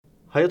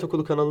Hayat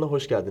Okulu kanalına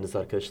hoş geldiniz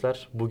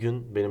arkadaşlar.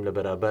 Bugün benimle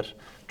beraber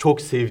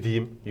çok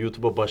sevdiğim,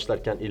 YouTube'a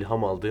başlarken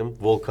ilham aldığım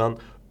Volkan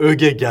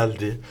Öge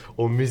geldi.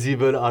 O müziği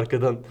böyle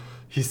arkadan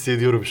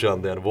hissediyorum şu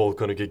anda, yani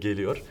Volkan Öge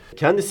geliyor.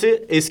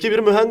 Kendisi eski bir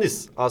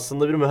mühendis.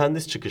 Aslında bir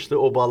mühendis çıkışlı.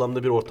 O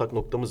bağlamda bir ortak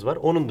noktamız var.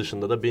 Onun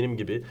dışında da benim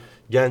gibi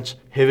genç,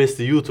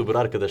 hevesli YouTuber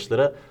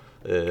arkadaşlara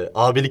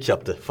abilik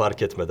yaptı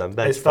fark etmeden.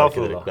 Belki fark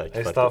ederek,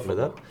 belki fark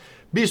etmeden.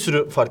 Bir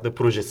sürü farklı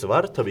projesi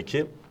var tabii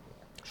ki.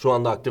 Şu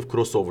anda aktif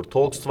Crossover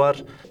Talks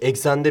var.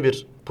 Exxen'de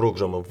bir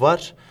programı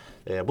var.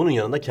 Bunun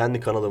yanında kendi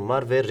kanalım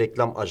var ve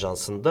reklam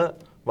ajansında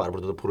var.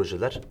 Burada da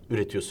projeler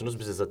üretiyorsunuz.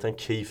 Bize zaten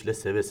keyifle,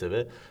 seve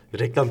seve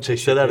reklam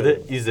çekseler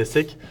de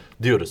izlesek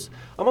diyoruz.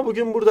 Ama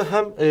bugün burada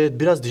hem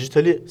biraz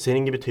dijitali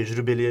senin gibi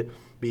tecrübeli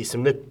bir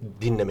isimle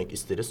dinlemek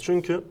isteriz.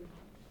 Çünkü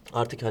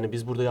artık hani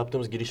biz burada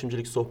yaptığımız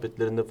girişimcilik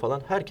sohbetlerinde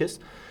falan herkes,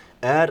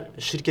 eğer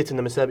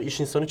şirketinde mesela bir iş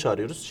insanı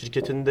çağırıyoruz,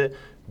 şirketinde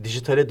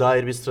dijitale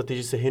dair bir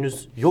stratejisi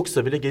henüz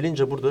yoksa bile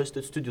gelince burada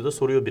işte stüdyoda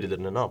soruyor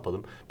birilerine, ne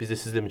yapalım, biz de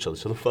sizle mi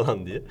çalışalım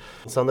falan diye.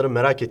 İnsanların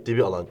merak ettiği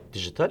bir alan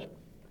dijital.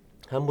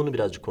 Hem bunu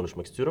birazcık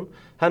konuşmak istiyorum.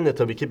 Hem de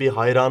tabii ki bir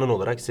hayranın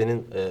olarak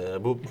senin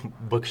bu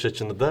bakış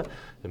açını da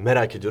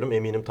merak ediyorum.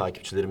 Eminim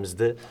takipçilerimiz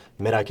de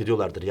merak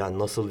ediyorlardır. Yani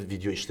nasıl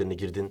video işlerine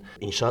girdin?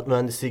 İnşaat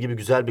mühendisliği gibi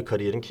güzel bir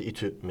kariyerin, ki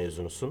İTÜ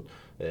mezunusun.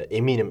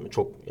 Eminim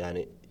çok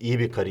yani iyi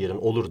bir kariyerin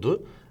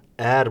olurdu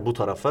eğer bu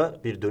tarafa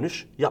bir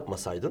dönüş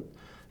yapmasaydın.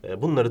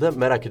 Bunları da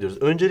merak ediyoruz.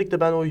 Öncelikle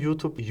ben o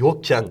YouTube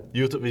yokken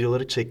YouTube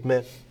videoları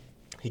çekme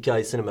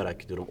hikayesini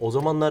merak ediyorum. O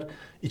zamanlar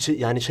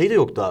yani şey de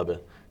yoktu abi.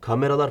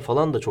 Kameralar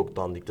falan da çok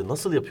dandikti.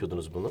 Nasıl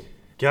yapıyordunuz bunu?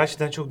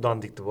 Gerçekten çok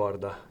dandikti bu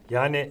arada.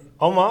 Yani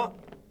ama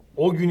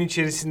o gün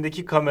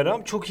içerisindeki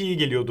kameram çok iyi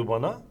geliyordu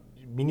bana.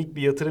 Minik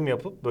bir yatırım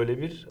yapıp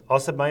böyle bir...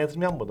 Aslında ben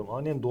yatırım yapmadım.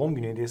 Annem doğum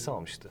günü hediyesi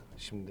almıştı.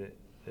 Şimdi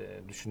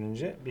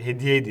düşününce bir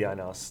hediyeydi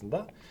yani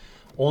aslında.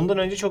 Ondan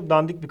önce çok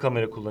dandik bir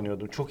kamera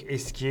kullanıyordum. Çok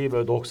eski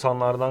böyle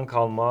 90'lardan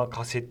kalma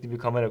kasetli bir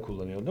kamera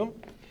kullanıyordum.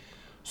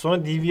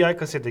 Sonra DVI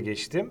kasete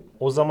geçtim.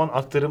 O zaman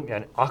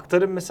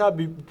aktarım mesela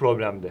büyük bir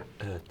problemdi.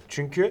 Evet.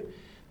 Çünkü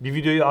bir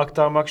videoyu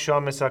aktarmak şu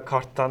an mesela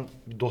karttan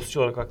bir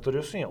dosya olarak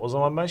aktarıyorsun ya. O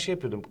zaman ben şey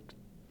yapıyordum.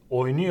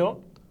 Oynuyor.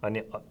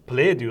 Hani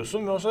play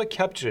ediyorsun ve sonra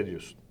capture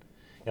ediyorsun.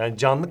 Yani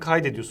canlı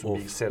kaydediyorsun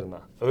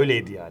bilgisayarına.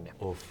 Öyleydi yani.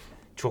 Of.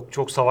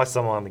 Çok savaş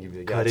zamanı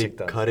gibi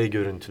gerçekten. Kare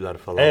görüntüler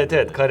falan. Evet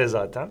böyle. evet kare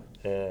zaten.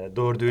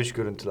 4'e 3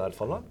 görüntüler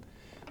falan.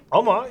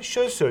 Ama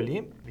şöyle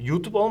söyleyeyim.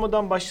 YouTube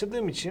olmadan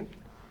başladığım için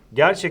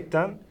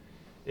gerçekten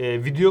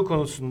video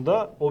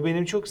konusunda o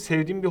benim çok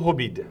sevdiğim bir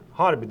hobiydi.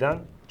 Harbiden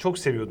çok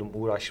seviyordum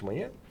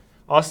uğraşmayı.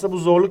 Aslında bu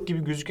zorluk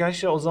gibi gözüken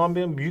şey o zaman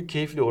benim büyük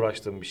keyifle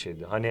uğraştığım bir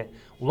şeydi. Hani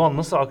ulan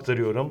nasıl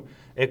aktarıyorum?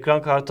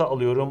 Ekran kartı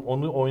alıyorum,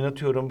 onu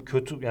oynatıyorum.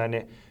 Kötü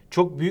yani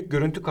çok büyük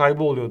görüntü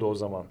kaybı oluyordu o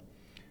zaman.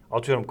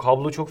 Atıyorum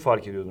kablo çok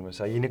fark ediyordu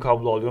mesela. Yeni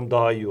kablo alıyorum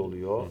daha iyi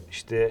oluyor.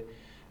 İşte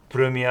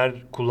Premiere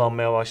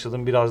kullanmaya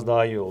başladım biraz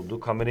daha iyi oldu.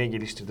 Kamerayı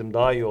geliştirdim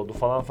daha iyi oldu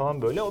falan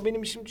falan böyle. O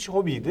benim için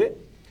hobiydi.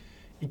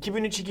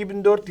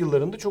 2003-2004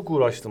 yıllarında çok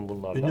uğraştım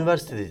bunlarla.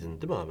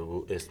 Üniversitedeydin değil mi abi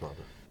bu esnada?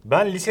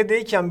 Ben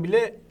lisedeyken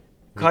bile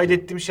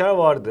kaydettiğim şeyler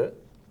vardı.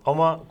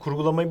 Ama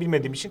kurgulamayı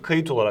bilmediğim için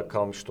kayıt olarak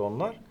kalmıştı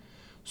onlar.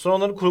 Sonra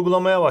onları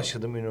kurgulamaya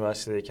başladım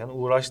üniversitedeyken.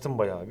 Uğraştım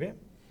bayağı bir.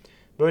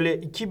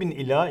 Böyle 2000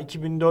 ila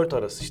 2004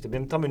 arası işte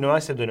benim tam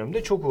üniversite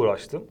döneminde çok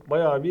uğraştım.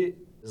 Bayağı bir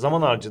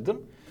zaman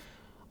harcadım.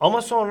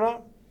 Ama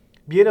sonra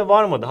bir yere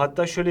varmadı.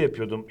 Hatta şöyle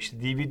yapıyordum. İşte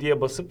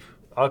DVD'ye basıp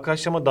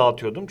arkadaşlarıma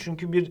dağıtıyordum.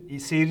 Çünkü bir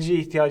seyirciye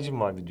ihtiyacım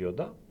var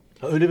videoda.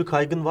 Ha, öyle bir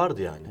kaygın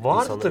vardı yani.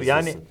 Vardı İnsanlar tabii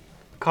yani izlesin.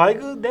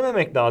 kaygı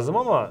dememek lazım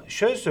ama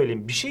şöyle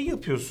söyleyeyim. Bir şey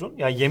yapıyorsun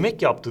yani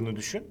yemek yaptığını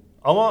düşün.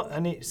 Ama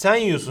hani sen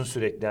yiyorsun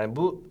sürekli yani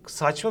bu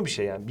saçma bir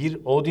şey yani. Bir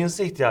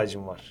audience'a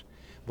ihtiyacın var.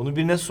 Bunu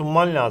birine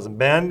sunman lazım.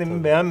 Beğendin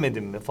mi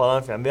beğenmedin mi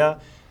falan filan veya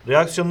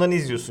reaksiyonlarını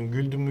izliyorsun.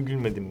 Güldün mü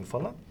gülmedin mi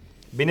falan.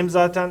 Benim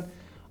zaten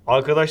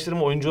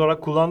arkadaşlarım oyuncu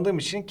olarak kullandığım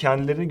için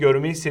kendilerini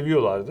görmeyi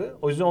seviyorlardı.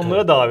 O yüzden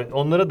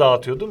onlara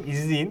dağıtıyordum.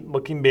 İzleyin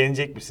bakayım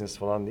beğenecek misiniz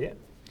falan diye.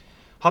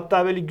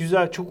 Hatta böyle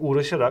güzel çok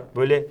uğraşarak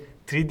böyle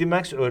 3D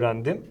Max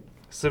öğrendim.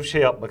 Sırf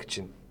şey yapmak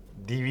için.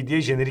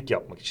 DVD'ye jenerik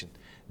yapmak için.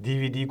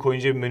 DVD'yi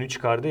koyunca bir menü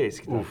çıkardı ya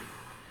eskiden. Uf.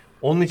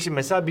 Onun için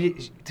mesela bir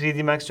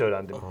 3D Max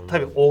öğrendim. Anladım.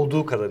 Tabii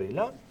olduğu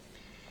kadarıyla.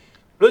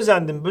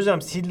 Özendim,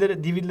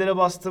 CD'lere, DVD'lere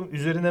bastım.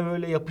 Üzerine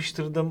böyle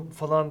yapıştırdım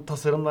falan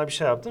tasarımlar bir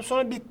şey yaptım.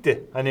 Sonra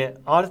bitti. Hani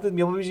artık dedim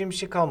yapabileceğim bir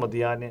şey kalmadı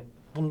yani.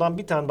 Bundan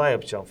bir tane daha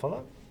yapacağım falan.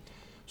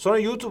 Sonra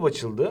YouTube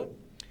açıldı.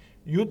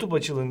 YouTube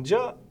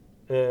açılınca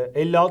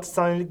 56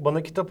 saniyelik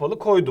bana kitap alı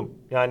koydum.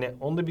 Yani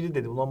onda biri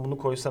dedi ulan bunu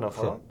koysana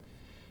falan.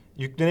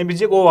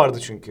 Yüklenebilecek o vardı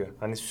çünkü.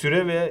 Hani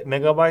süre ve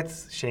megabayt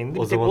şeyinde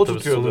O bir tek zaman o tabii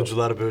tutuyordu.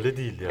 sunucular böyle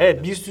değil yani.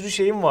 Evet bir sürü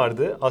şeyim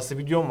vardı.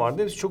 Aslında videom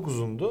vardı. Hepsi çok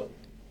uzundu.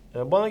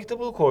 Bana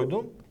kitabı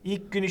koydum.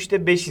 İlk gün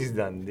işte 5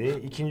 izlendi.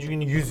 İkinci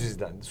gün 100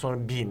 izlendi.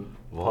 Sonra 1000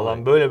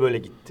 falan böyle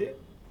gitti.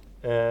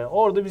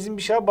 Orada bizim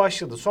bir şey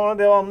başladı. Sonra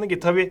devamlı ki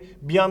tabii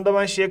bir anda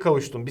ben şeye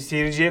kavuştum. Bir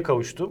seyirciye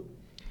kavuştum.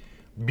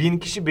 1000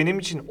 kişi benim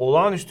için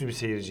olağanüstü bir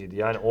seyirciydi.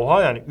 Yani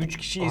oha yani 3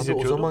 kişi Abi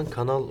izletiyordum. o zaman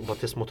kanal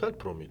Bates Motel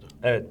Pro muydu?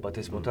 Evet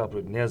Bates Motel Pro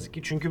ne yazık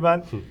ki. Çünkü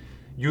ben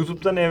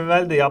YouTube'dan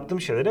evvel de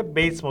yaptığım şeylere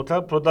Bates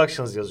Motel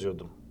Productions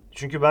yazıyordum.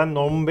 Çünkü ben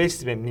Norman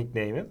Bates'ti benim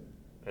nickname'im.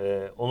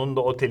 Onun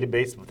da oteli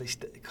Bates Motel.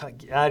 İşte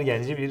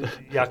ergence bir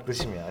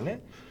yaklaşım yani.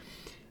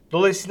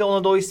 Dolayısıyla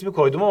ona da o ismi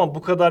koydum ama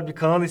bu kadar bir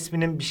kanal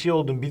isminin bir şey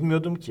olduğunu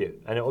bilmiyordum ki.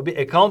 Hani o bir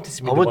account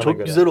ismiydi Ama bana çok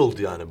göre. güzel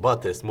oldu yani.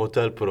 Bates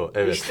Motel Pro.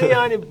 Evet. İşte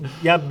yani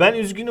ya ben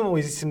üzgünüm o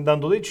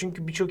isimden dolayı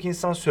çünkü birçok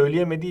insan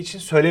söyleyemediği için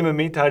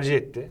söylememeyi tercih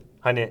etti.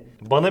 Hani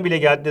bana bile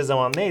geldiği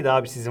zaman neydi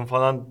abi sizin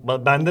falan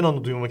benden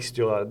onu duymak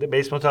istiyorlardı.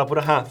 Base Motel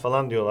Pro ha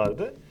falan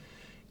diyorlardı.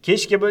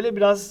 Keşke böyle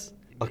biraz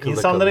Akılda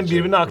insanların kalıcı.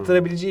 birbirine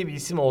aktarabileceği bir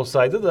isim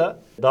olsaydı da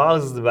daha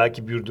hızlı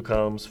belki büyürdü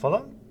kanalımız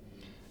falan.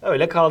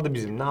 Öyle kaldı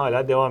bizimle.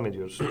 Hala devam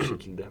ediyoruz bu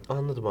şekilde.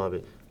 Anladım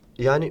abi.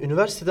 Yani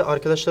üniversitede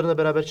arkadaşlarına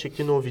beraber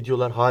çektiğin o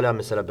videolar hala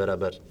mesela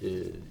beraber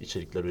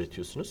içerikler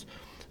üretiyorsunuz.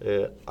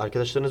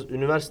 Arkadaşlarınız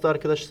üniversite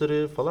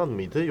arkadaşları falan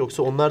mıydı?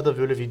 Yoksa onlar da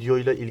böyle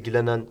videoyla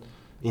ilgilenen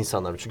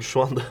insanlar mı? Çünkü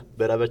şu anda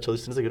beraber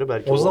çalıştığınıza göre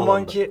belki O alanda.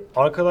 zamanki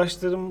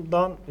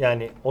arkadaşlarımdan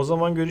yani o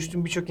zaman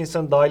görüştüğüm birçok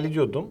insanı dahil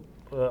ediyordum.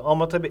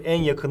 Ama tabii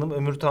en yakınım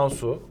Ömür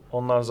Tansu.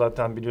 Onlar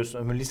zaten biliyorsun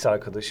Ömür lise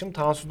arkadaşım.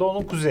 Tansu da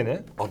onun kuzeni.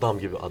 Adam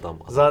gibi adam.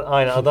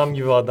 Aynen adam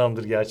gibi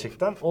adamdır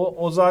gerçekten.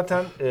 O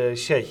zaten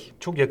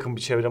çok yakın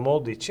bir çevrem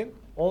olduğu için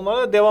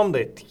onlara devam da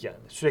ettik yani.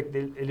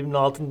 Sürekli elimin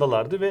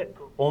altındalardı ve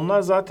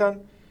onlar zaten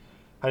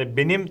hani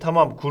benim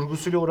tamam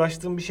kurgusuyla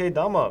uğraştığım bir şeydi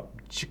ama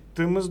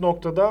çıktığımız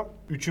noktada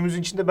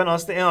üçümüzün içinde ben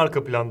aslında en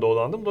arka planda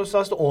olandım. Dolayısıyla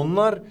aslında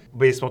onlar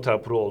Base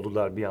Motel Pro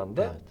oldular bir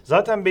anda. Evet.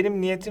 Zaten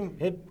benim niyetim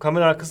hep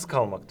kamera arkası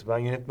kalmaktı. Ben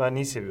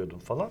yönetmenliği seviyordum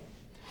falan.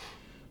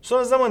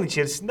 Sonra zaman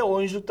içerisinde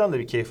oyunculuktan da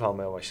bir keyif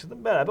almaya başladım.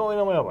 Beraber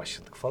oynamaya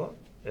başladık falan.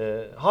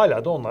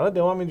 Hala da onlarla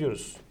devam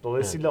ediyoruz.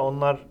 Dolayısıyla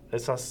onlar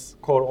esas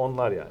core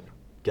onlar yani.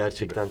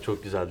 Gerçekten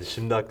çok güzeldi.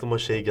 Şimdi aklıma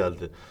şey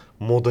geldi.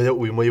 Modaya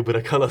uymayı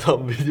bırakan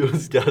adam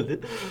videonuz geldi.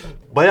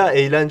 Bayağı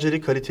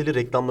eğlenceli, kaliteli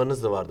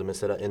reklamlarınız da vardı.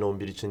 Mesela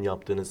N11 için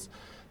yaptığınız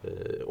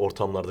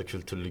ortamlarda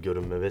kültürlü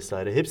görünme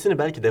vesaire. Hepsini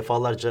belki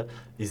defalarca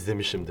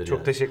izlemişimdir Çok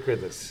yani. teşekkür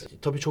ederiz.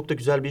 Tabii çok da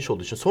güzel bir iş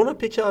olduğu için. Sonra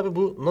peki abi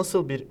bu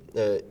nasıl bir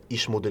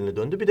iş modeline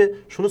döndü? Bir de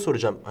şunu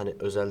soracağım hani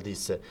özel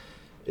değilse.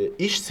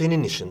 İş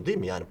senin işin değil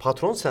mi? Yani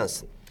patron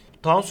sensin.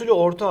 Tansu ile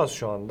ortağız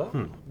şu anda.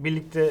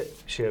 Birlikte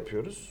şey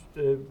yapıyoruz.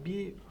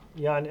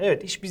 Yani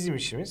evet iş bizim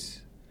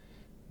işimiz.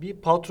 Bir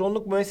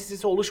patronluk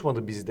müessesesi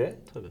oluşmadı bizde.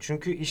 Tabii.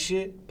 Çünkü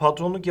işi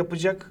patronluk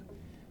yapacak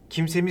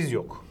kimsemiz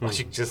yok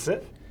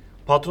açıkçası.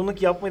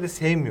 Patronluk yapmayı da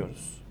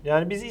sevmiyoruz.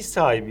 Yani biz iş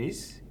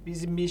sahibiyiz.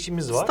 Bizim bir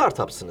işimiz var.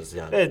 Startupsınız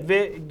yani. Evet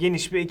ve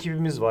geniş bir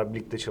ekibimiz var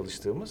birlikte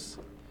çalıştığımız.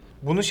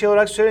 Bunu şey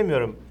olarak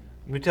söylemiyorum.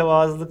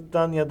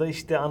 Mütevazılıktan ya da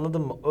işte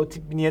anladın mı? O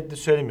tip bir niyetle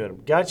söylemiyorum.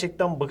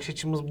 Gerçekten bakış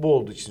açımız bu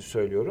olduğu için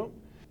söylüyorum.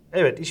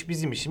 Evet iş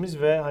bizim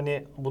işimiz ve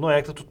hani bunu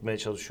ayakta tutmaya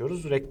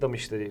çalışıyoruz. Reklam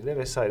işleriyle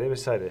vesaire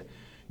vesaire.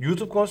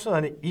 YouTube konusunda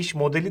hani iş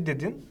modeli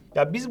dedin.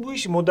 Ya biz bu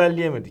işi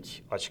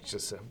modelleyemedik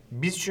açıkçası.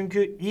 Biz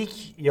çünkü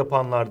ilk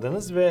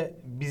yapanlardanız ve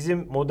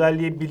bizim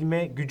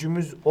modelleyebilme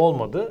gücümüz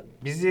olmadı.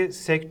 Bizi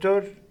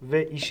sektör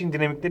ve işin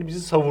dinamikleri bizi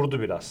savurdu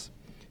biraz.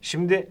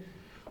 Şimdi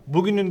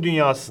bugünün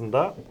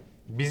dünyasında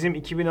bizim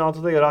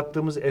 2006'da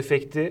yarattığımız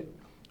efekti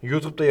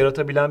YouTube'da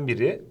yaratabilen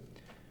biri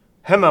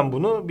hemen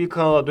bunu bir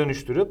kanala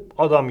dönüştürüp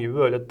adam gibi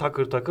böyle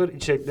takır takır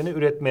içeriklerini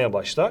üretmeye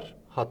başlar.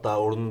 Hatta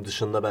onun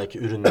dışında belki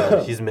ürünler,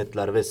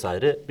 hizmetler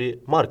vesaire bir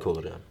marka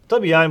olur yani.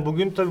 Tabii yani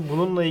bugün tabii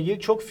bununla ilgili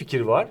çok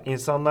fikir var.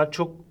 İnsanlar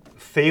çok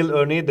fail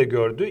örneği de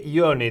gördü,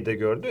 iyi örneği de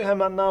gördü.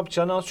 Hemen ne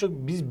yapacağını az çok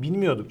biz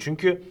bilmiyorduk.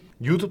 Çünkü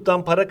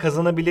YouTube'dan para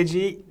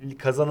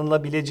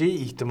kazanılabileceği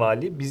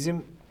ihtimali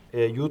bizim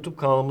YouTube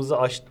kanalımızı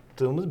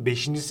açtığımız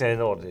 5.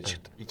 senede ortaya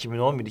çıktı.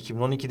 2011,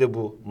 2012'de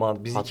bu.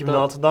 Biz Hatta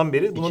 2006'dan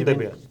beri bunun da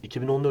bir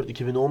 2014,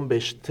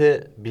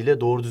 2015'te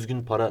bile doğru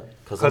düzgün para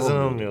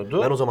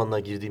kazanılmıyordu. Ben o zamanlar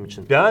girdiğim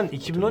için. Ben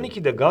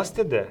 2012'de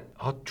gazetede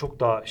çok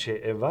daha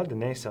evveldi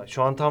neyse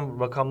şu an tam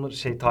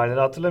rakamları tarihleri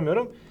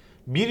hatırlamıyorum.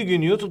 Bir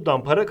gün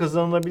YouTube'dan para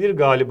kazanılabilir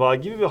galiba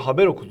gibi bir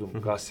haber okudum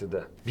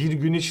gazetede. Bir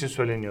gün için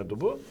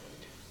söyleniyordu bu.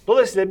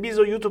 Dolayısıyla biz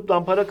o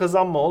YouTube'dan para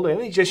kazanma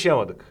olayını hiç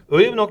yaşayamadık.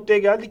 Öyle bir noktaya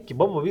geldik ki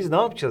baba biz ne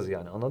yapacağız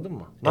yani anladın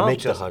mı? Ne Emek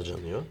yapacağız? de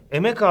harcanıyor.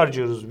 Emek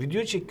harcıyoruz,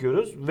 video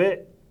çekiyoruz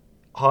ve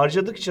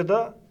harcadıkça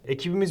da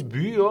ekibimiz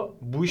büyüyor.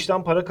 Bu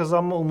işten para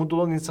kazanma umudu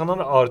olan insanlar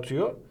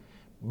artıyor.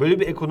 Böyle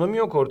bir ekonomi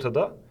yok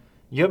ortada.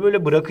 Ya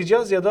böyle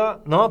bırakacağız ya da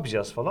ne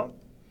yapacağız falan.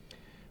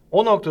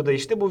 O noktada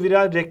işte bu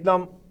viral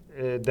reklam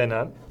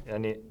denen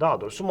yani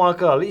daha doğrusu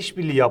markalarla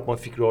işbirliği yapma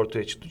fikri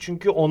ortaya çıktı.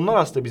 Çünkü onlar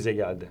aslında bize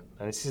geldi.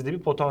 Yani sizde bir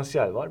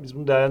potansiyel var. Biz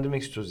bunu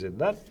değerlendirmek istiyoruz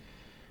dediler.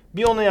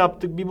 Bir ona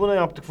yaptık, bir buna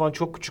yaptık falan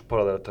çok küçük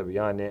paralara tabii.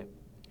 Yani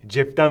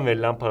cepten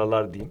verilen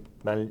paralar diyeyim.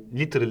 Ben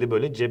literally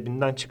böyle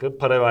cebinden çıkarıp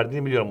para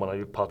verdiğini biliyorum bana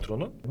bir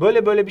patronu.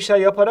 Böyle bir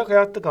şey yaparak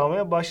hayatta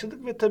kalmaya başladık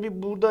ve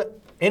tabii burada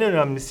en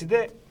önemlisi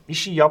de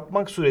işi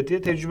yapmak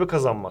suretiyle tecrübe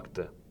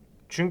kazanmaktı.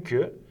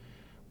 Çünkü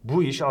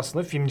bu iş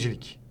aslında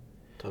filmcilik.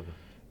 Tabii.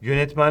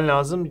 Yönetmen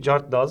lazım,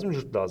 cart lazım,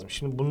 cürt lazım.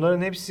 Şimdi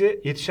bunların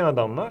hepsi yetişen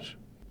adamlar.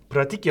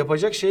 Pratik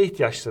yapacak şeye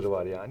ihtiyaçları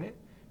var yani.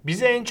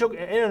 Bize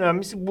en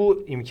önemlisi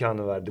bu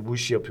imkanı verdi. Bu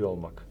işi yapıyor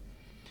olmak.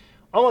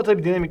 Ama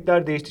tabii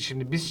dinamikler değişti.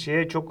 Şimdi biz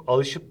şeye çok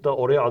alışıp da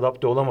oraya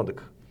adapte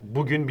olamadık.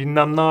 bugün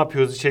bilmem ne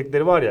yapıyoruz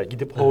içerikleri var ya,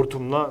 gidip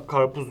hortumla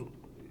karpuz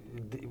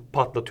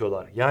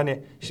patlatıyorlar.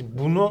 Yani şimdi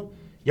bunu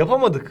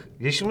yapamadık.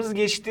 Yaşımız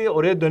geçti,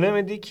 oraya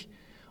dönemedik.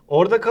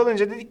 Orada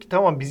kalınca dedik ki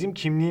tamam, bizim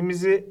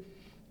kimliğimizi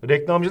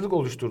reklamcılık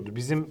oluşturdu.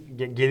 Bizim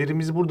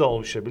gelirimiz burada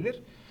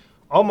oluşabilir.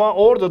 Ama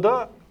orada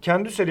da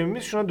kendi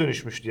söylemimiz şuna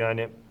dönüşmüştü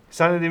yani.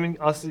 Sen de demin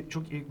aslında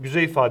çok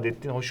güzel ifade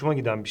ettin, hoşuma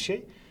giden bir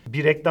şey.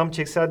 Bir reklam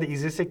çekseler de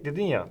izlesek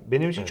dedin ya,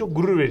 benim için çok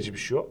gurur verici bir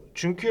şey o.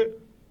 Çünkü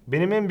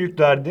benim en büyük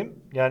derdim,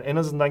 yani en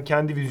azından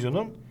kendi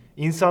vizyonum,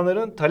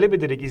 insanların talep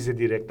ederek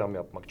izlediği reklam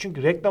yapmak.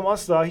 Çünkü reklam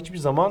asla hiçbir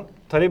zaman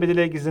talep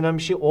edilerek izlenen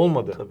bir şey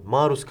olmadı. Tabii,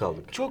 maruz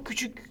kaldık. Çok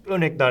küçük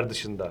örnekler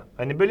dışında.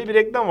 Hani böyle bir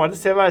reklam vardı,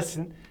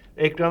 seversin.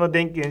 Ekrana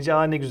denk gelince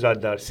aa ne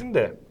güzel dersin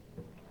de.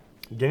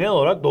 Genel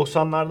olarak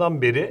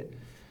 90'lardan beri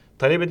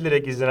talep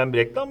edilerek izlenen bir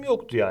reklam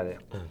yoktu yani.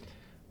 Evet.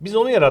 Biz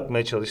onu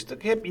yaratmaya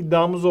çalıştık. Hep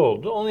iddiamız o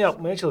oldu. Onu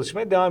yapmaya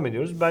çalışmaya devam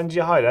ediyoruz.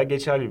 Bence hala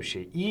geçerli bir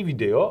şey. İyi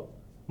video,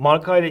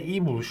 markayla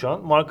iyi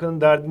buluşan,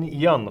 markanın derdini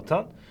iyi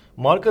anlatan,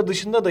 marka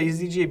dışında da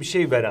izleyiciye bir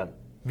şey veren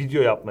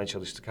video yapmaya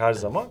çalıştık her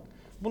zaman.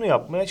 Bunu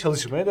yapmaya,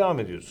 çalışmaya devam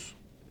ediyoruz.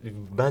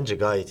 Bence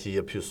gayet iyi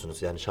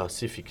yapıyorsunuz. Yani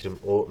şahsi fikrim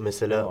o,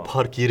 mesela Tamam.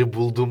 park yeri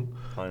buldum.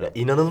 Aynen. Ya,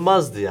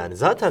 inanılmazdı yani.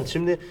 Zaten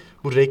şimdi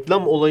bu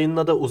reklam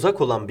olayına da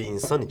uzak olan bir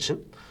insan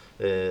için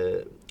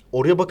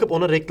oraya bakıp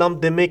ona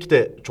reklam demek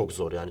de çok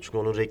zor yani. Çünkü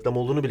onun reklam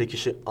olduğunu bile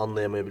kişi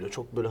anlayamayabiliyor.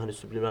 Çok böyle hani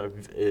subliminal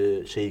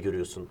şeyi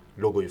görüyorsun.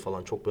 Logoyu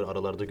falan çok böyle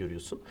aralarda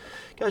görüyorsun.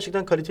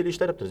 Gerçekten kaliteli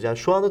işler yaptınız. Yani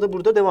şu anda da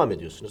burada devam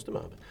ediyorsunuz değil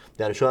mi abi?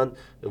 Yani şu an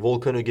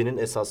Volkan Öge'nin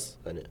esas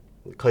hani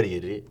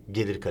kariyeri,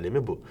 gelir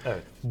kalemi bu.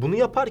 Evet. Bunu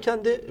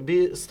yaparken de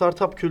bir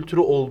startup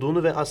kültürü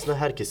olduğunu ve aslında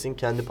herkesin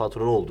kendi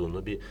patronu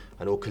olduğunu, bir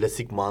hani o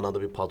klasik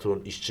manada bir patron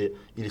işçi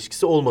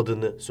ilişkisi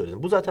olmadığını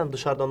söyledim. Bu zaten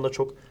dışarıdan da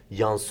çok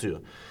yansıyor.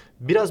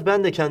 Biraz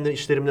ben de kendi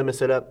işlerimde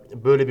mesela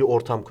böyle bir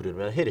ortam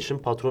kuruyorum. Yani her işin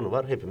patronu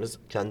var. Hepimiz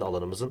kendi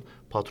alanımızın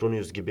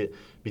patronuyuz gibi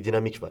bir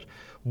dinamik var.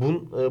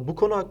 Bu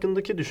konu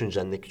hakkındaki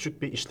düşüncen ne?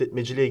 Küçük bir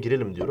işletmeciliğe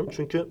girelim diyorum.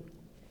 Çünkü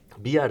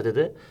bir yerde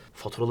de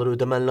faturaları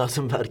ödemen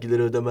lazım,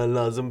 vergileri ödemen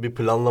lazım, bir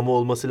planlama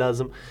olması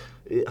lazım.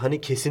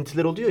 Hani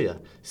kesintiler oluyor ya.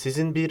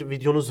 Sizin bir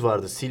videonuz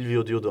vardı.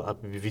 Silvio diyordu,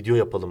 abi bir video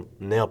yapalım.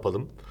 Ne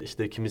yapalım?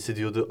 İşte kimisi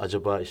diyordu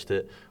acaba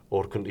işte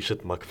Orkun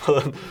Işıtmak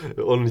falan.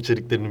 Onun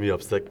içeriklerini mi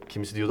yapsak?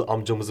 Kimisi diyordu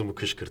amcamızı mı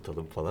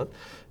kışkırtalım falan.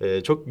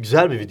 Çok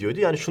güzel bir videoydu.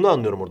 Yani şunu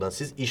anlıyorum oradan.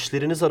 Siz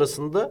işleriniz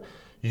arasında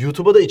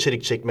YouTube'a da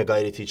içerik çekme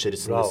gayreti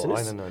içerisindesiniz. Bravo,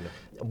 aynen öyle.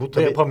 Bu Ve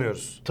tabii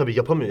yapamıyoruz. Tabii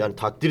yapamıyor. Yani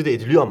takdir de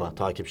ediliyor ama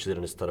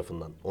takipçileriniz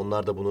tarafından.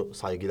 Onlar da bunu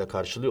saygıyla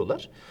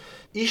karşılıyorlar.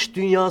 İş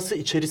dünyası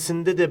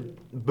içerisinde de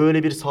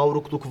böyle bir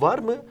savrukluk var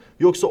mı?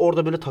 Yoksa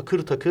orada böyle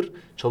takır takır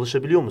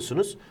çalışabiliyor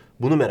musunuz?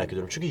 Bunu merak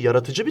ediyorum. Çünkü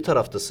yaratıcı bir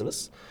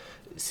taraftasınız.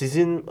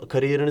 Sizin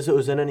kariyerinize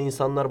özenen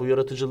insanlar bu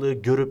yaratıcılığı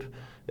görüp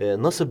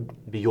nasıl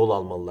bir yol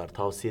almalılar?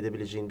 Tavsiye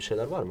edebileceğin bir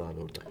şeyler var mı abi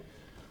orada?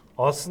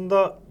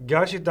 Aslında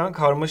gerçekten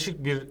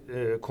karmaşık bir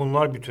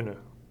konular bütünü.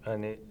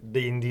 Yani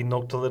değindiğin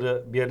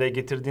noktaları bir araya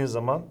getirdiğin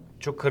zaman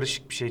çok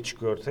karışık bir şey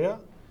çıkıyor ortaya.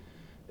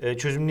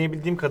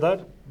 Çözümleyebildiğim kadar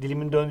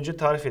dilimin döndüğünce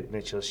tarif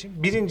etmeye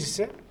çalışayım.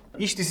 Birincisi,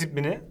 iş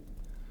disiplini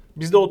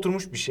bizde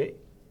oturmuş bir şey.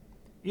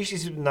 İş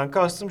disiplinden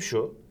kastım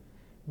şu: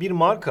 bir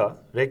marka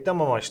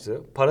reklam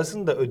amaçlı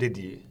parasını da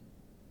ödediği,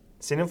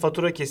 senin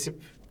fatura kesip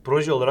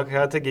proje olarak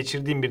hayata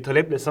geçirdiğin bir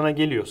taleple sana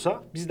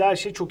geliyorsa bizde her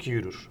şey çok iyi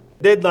yürür.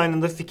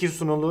 Deadline'ında fikir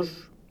sunulur,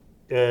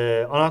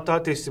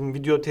 anahtar teslim,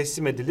 video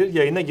teslim edilir,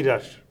 yayına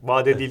girer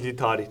vaat edildiği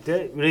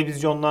tarihte.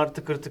 Revizyonlar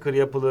tıkır tıkır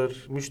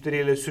yapılır,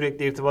 müşteriyle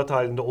sürekli irtibat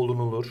halinde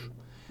olunulur.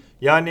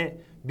 Yani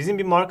bizim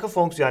bir marka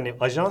fonksiyonu, yani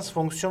ajans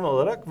fonksiyonu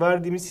olarak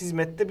verdiğimiz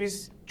hizmette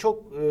biz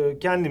çok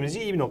kendimizi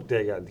iyi bir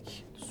noktaya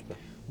geldik. Süper.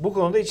 Bu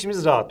konuda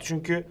içimiz rahat.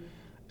 Çünkü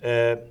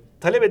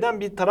talep eden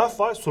bir taraf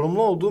var,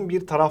 sorumlu olduğum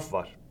bir taraf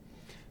var.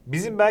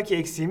 Bizim belki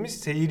eksiğimiz,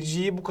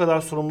 seyirciyi bu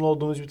kadar sorumlu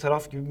olduğumuz bir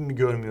taraf gibi mi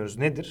görmüyoruz?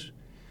 Nedir?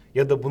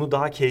 Ya da bunu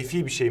daha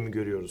keyfi bir şey mi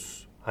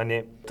görüyoruz?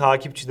 Hani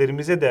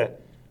takipçilerimize de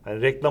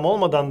hani reklam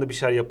olmadan da bir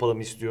şeyler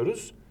yapalım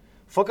istiyoruz.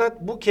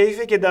 Fakat bu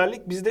keyfe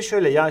kederlik bizde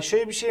şöyle, ya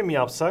şöyle bir şey mi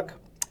yapsak?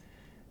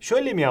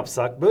 Şöyle mi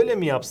yapsak, böyle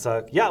mi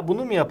yapsak, ya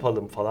bunu mu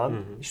yapalım falan.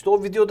 İşte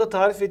o videoda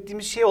tarif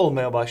ettiğimiz şey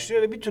olmaya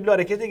başlıyor ve bir türlü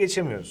harekete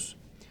geçemiyoruz.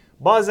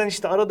 Bazen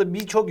işte arada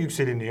bir çok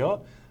yükseliniyor.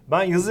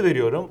 Ben yazı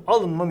veriyorum,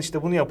 alın lan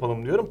işte bunu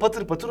yapalım diyorum,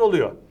 patır patır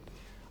oluyor.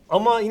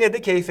 Ama yine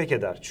de keyfe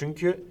keder.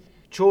 Çünkü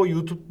çoğu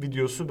YouTube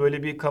videosu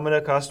böyle bir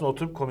kamera karşısına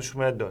oturup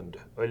konuşmaya döndü.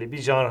 Öyle bir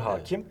janr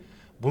hakim.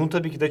 Bunu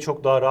tabii ki de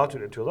çok daha rahat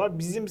üretiyorlar.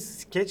 Bizim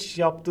skeç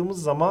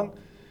yaptığımız zaman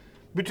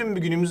bütün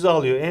bir günümüzü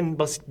alıyor, en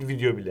basit bir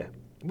video bile.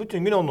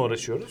 Bütün gün onunla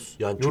uğraşıyoruz.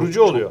 Yani yorucu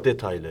çok, oluyor. çok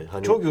detaylı.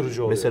 Hani Çok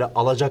yorucu oluyor. Mesela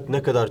alacak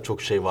ne kadar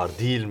çok şey var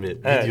değil mi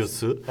Evet,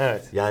 videosu.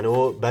 evet. Yani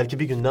o belki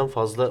bir günden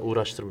fazla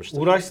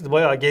uğraştırmıştır. Uğraştık,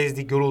 bayağı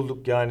gezdik,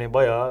 yorulduk yani,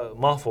 bayağı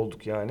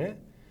mahvolduk yani.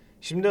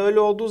 Şimdi öyle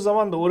olduğu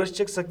zaman da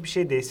uğraşacaksak bir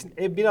şey değilsin.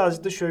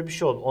 Birazcık da şöyle bir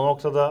şey oldu. O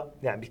noktada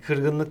yani bir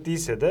kırgınlık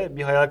değilse de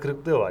bir hayal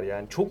kırıklığı var.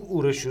 Yani çok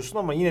uğraşıyorsun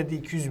ama yine de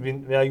 200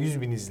 bin veya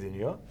 100 bin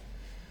izleniyor.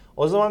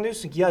 O zaman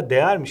diyorsun ki ya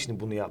değer mi şimdi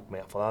bunu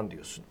yapmaya falan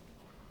diyorsun.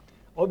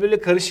 O böyle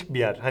karışık bir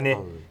yer. Hani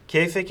Anladım.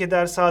 keyfe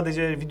keder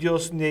sadece video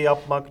olsun diye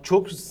yapmak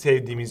çok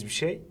sevdiğimiz bir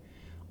şey.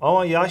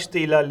 Ama yaş da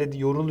ilerledi,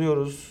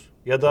 yoruluyoruz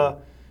ya da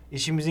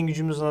işimizin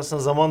gücümüzün arasında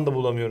zaman da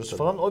bulamıyoruz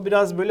falan. O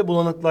biraz böyle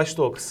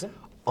bulanıklaştı o kısım.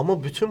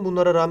 Ama bütün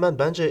bunlara rağmen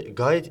bence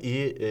gayet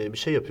iyi bir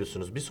şey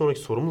yapıyorsunuz. Bir sonraki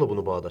sorumla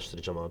bunu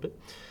bağdaştıracağım abi.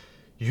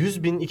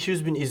 100 bin,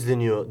 200 bin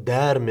izleniyor,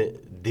 değer mi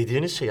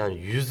dediğiniz şey, yani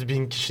 100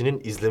 bin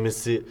kişinin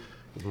izlemesi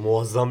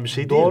muazzam bir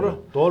şey değil mi? Doğru,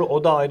 doğru.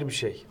 O da ayrı bir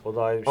şey. O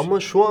da ayrı bir Ama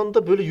şey. şu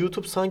anda böyle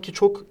YouTube sanki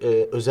çok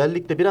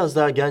özellikle biraz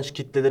daha genç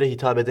kitlelere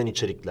hitap eden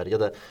içerikler ya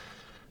da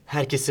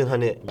herkesin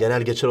hani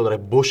genel geçer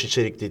olarak boş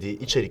içerik dediği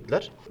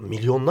içerikler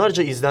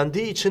milyonlarca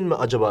izlendiği için mi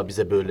acaba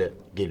bize böyle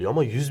geliyor?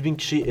 Ama 100 bin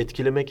kişiyi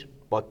etkilemek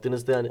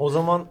baktığınızda yani... O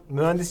zaman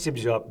mühendisçe bir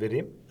cevap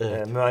vereyim.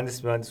 Evet.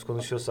 Mühendis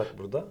konuşuyorsak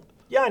burada.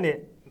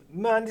 Yani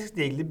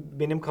mühendislikle ilgili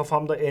benim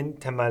kafamda en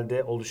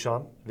temelde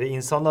oluşan ve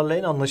insanlarla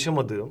en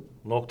anlaşamadığım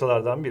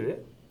noktalardan biri.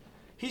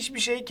 Hiçbir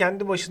şey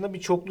kendi başına bir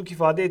çokluk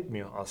ifade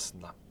etmiyor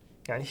aslında.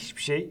 Yani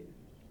hiçbir şey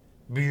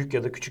büyük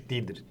ya da küçük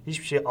değildir.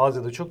 Hiçbir şey az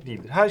ya da çok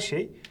değildir. Her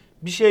şey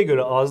bir şeye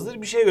göre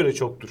azdır, bir şeye göre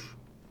çoktur.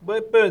 Bu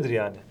hep böyledir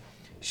yani.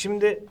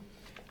 Şimdi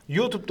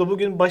YouTube'da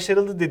bugün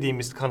başarılı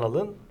dediğimiz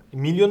kanalın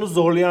milyonu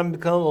zorlayan bir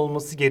kanal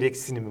olması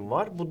gereksinimi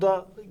var. Bu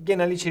da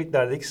genel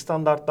içeriklerdeki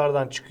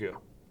standartlardan çıkıyor.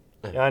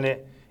 Evet. Yani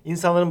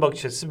insanların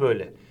bakış açısı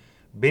böyle.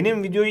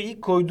 Benim videoyu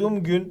ilk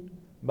koyduğum gün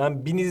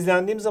ben 1000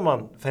 izlendiğim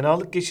zaman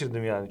fenalık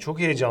geçirdim yani. Çok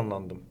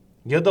heyecanlandım.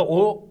 Ya da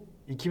o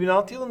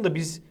 2006 yılında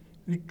biz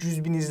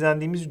 300 bin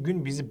izlendiğimiz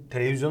gün bizi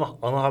televizyona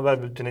ana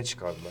haber bültene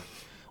çıkardılar.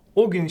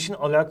 O gün için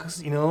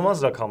alakasız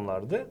inanılmaz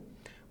rakamlardı.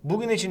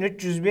 Bugün için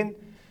 300 bin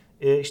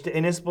işte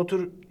Enes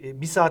Batur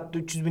bir saatte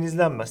 300 bin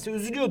izlenmezse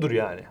üzülüyordur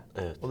yani.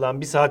 Evet.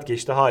 Ulan bir saat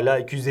geçti hala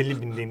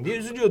 250 bindeyim diye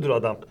üzülüyordur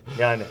adam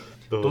yani.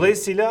 Doğru.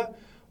 Dolayısıyla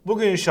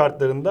bugünün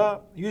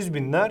şartlarında 100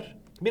 binler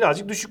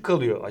birazcık düşük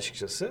kalıyor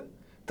açıkçası.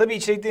 Tabii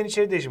içeriklerin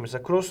içeri değişiyor.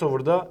 Mesela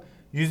Crossover'da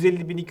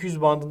 150 bin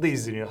 200 bandında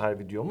izleniyor her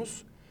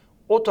videomuz.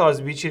 O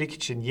tarz bir içerik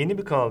için, yeni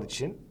bir kanal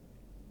için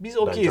biz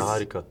okeyiz. Bence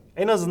harika.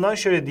 En azından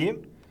şöyle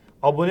diyeyim.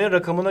 Abone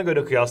rakamına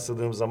göre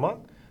kıyasladığım zaman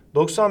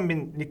 90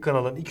 binlik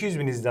kanalın 200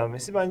 bin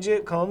izlenmesi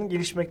bence kanalın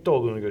gelişmekte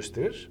olduğunu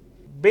gösterir.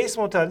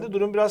 Base Motel'de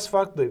durum biraz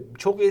farklı.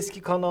 Çok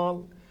eski kanal,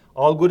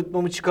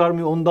 algoritma mı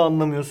çıkarmıyor onu da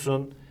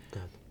anlamıyorsun.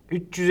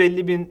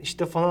 350 bin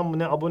işte falan mı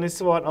ne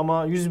abonesi var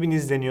ama 100 bin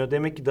izleniyor.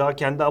 Demek ki daha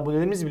kendi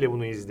abonelerimiz bile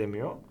bunu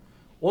izlemiyor.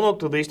 O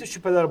noktada işte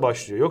şüpheler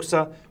başlıyor.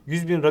 Yoksa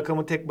 100 bin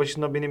rakamı tek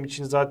başına benim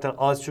için zaten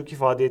az çok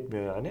ifade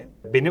etmiyor yani.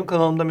 Benim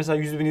kanalımda mesela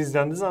 100 bin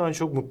izlendiği zaman ben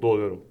çok mutlu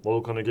oluyorum.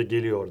 Volkan Öge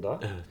geliyor orada.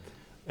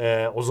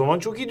 Evet. O zaman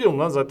çok iyi diyorum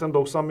lan zaten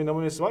 90 bin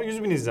abonesi var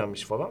 100 bin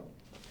izlenmiş falan.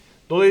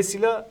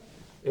 Dolayısıyla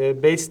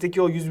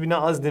Base'deki o 100 bine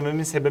az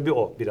dememin sebebi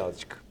o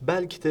birazcık.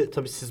 Belki de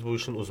tabii siz bu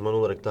işin uzmanı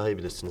olarak daha iyi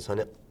bilirsiniz.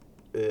 Hani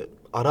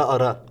ara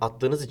ara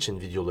attığınız için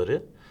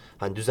videoları,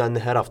 hani düzenli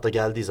her hafta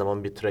geldiği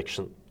zaman bir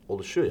traction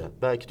oluşuyor ya.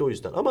 Belki de o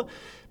yüzden. Ama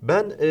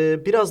ben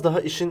biraz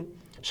daha işin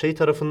şey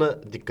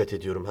tarafına dikkat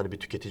ediyorum. Hani bir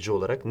tüketici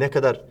olarak ne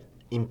kadar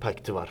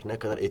impact'i var, ne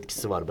kadar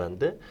etkisi var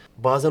bende.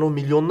 Bazen o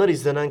milyonlar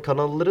izlenen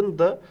kanalların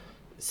da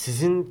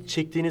sizin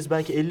çektiğiniz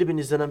belki 50 bin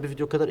izlenen bir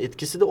video kadar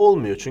etkisi de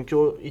olmuyor. Çünkü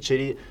o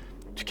içeriği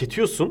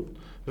tüketiyorsun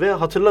ve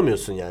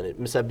hatırlamıyorsun yani.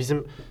 Mesela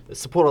bizim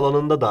spor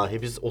alanında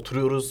dahi biz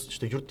oturuyoruz,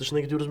 işte yurt dışına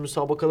gidiyoruz,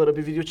 müsabakalara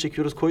bir video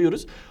çekiyoruz,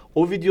 koyuyoruz.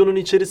 O videonun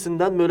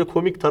içerisinden böyle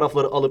komik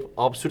tarafları alıp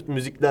absürt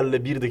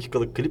müziklerle 1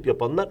 dakikalık klip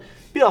yapanlar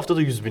bir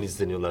haftada 100 bin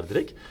izleniyorlar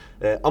direkt.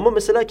 Ama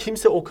mesela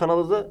kimse o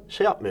kanalı da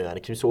şey yapmıyor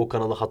yani. Kimse o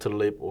kanalı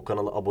hatırlayıp, o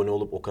kanala abone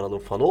olup, o kanalın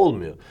fanı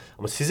olmuyor.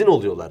 Ama sizin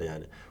oluyorlar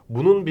yani.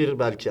 Bunun bir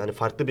belki yani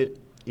farklı bir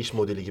iş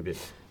modeli gibi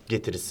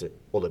getirisi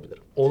olabilir.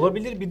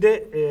 Olabilir bir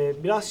de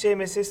biraz şey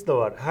meselesi de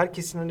var.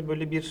 Herkesin hani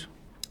böyle bir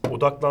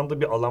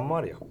odaklandığı bir alan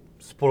var ya.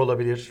 Spor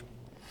olabilir,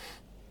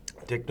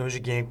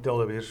 teknoloji yenilikleri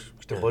olabilir.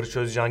 İşte Evet. Barış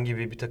Özcan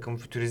gibi bir takım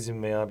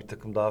fütürizm veya bir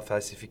takım daha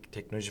felsefik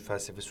teknoloji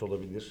felsefesi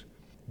olabilir.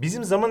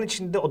 Bizim zaman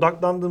içinde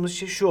odaklandığımız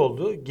şey şu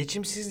oldu.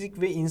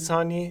 Geçimsizlik ve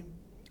insani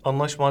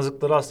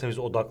anlaşmazlıklara aslında biz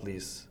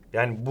odaklıyız.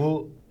 Yani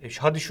bu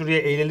hadi şuraya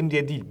eğilelim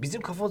diye değil.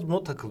 Bizim kafamız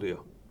buna takılıyor.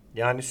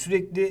 Yani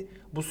sürekli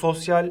bu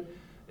sosyal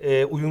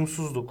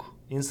uyumsuzluk,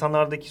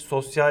 insanlardaki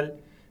sosyal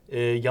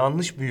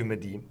yanlış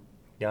büyüme diyeyim.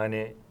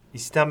 Yani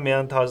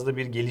istenmeyen tarzda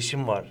bir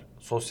gelişim var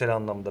sosyal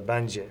anlamda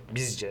bence,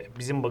 bizce,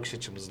 bizim bakış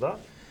açımızda.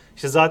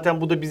 İşte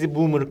zaten bu da bizi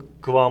boomer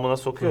kıvamına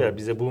sokuyor ya,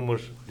 bize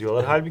boomer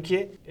diyorlar.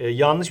 Halbuki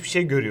yanlış bir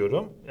şey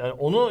görüyorum. Yani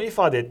onu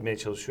ifade etmeye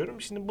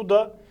çalışıyorum. Şimdi bu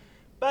da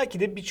belki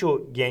de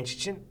birçok genç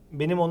için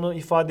benim onu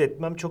ifade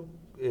etmem çok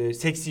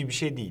seksi bir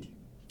şey değil.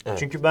 Evet.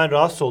 Çünkü ben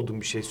rahatsız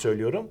olduğum bir şey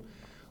söylüyorum.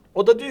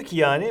 O da diyor ki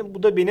yani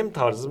bu da benim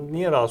tarzım.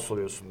 Niye rahatsız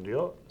oluyorsun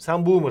diyor.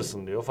 Sen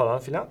boomer'sın diyor falan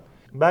filan.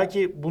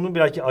 Belki bunu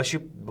belki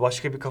aşıp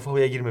başka bir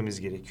kafaya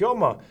girmemiz gerekiyor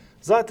ama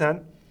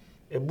zaten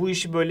bu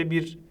işi böyle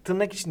bir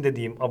tırnak içinde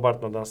diyeyim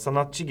abartmadan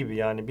sanatçı gibi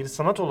yani bir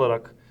sanat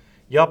olarak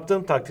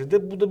yaptığın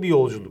takdirde bu da bir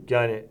yolculuk.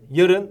 Yani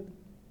yarın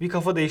bir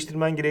kafa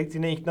değiştirmen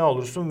gerektiğine ikna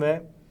olursun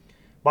ve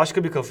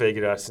başka bir kafaya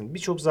girersin.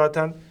 Birçok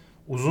zaten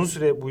uzun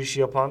süre bu işi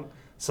yapan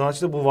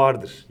sanatçıda bu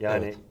vardır.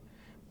 Yani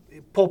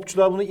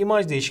popçular bunu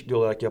imaj değişikliği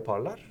olarak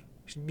yaparlar.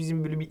 Şimdi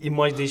bizim böyle bir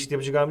imaj değişikliği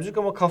yapacak halimiz yok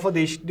ama kafa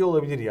değişikliği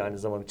olabilir yani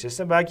zaman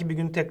içerisinde. Belki bir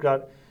gün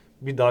tekrar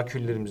bir daha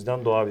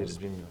küllerimizden doğabiliriz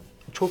bilmiyorum.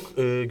 Çok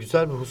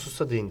güzel bir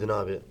hususa değindin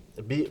abi.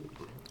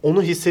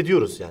 Onu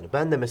hissediyoruz yani.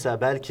 Ben de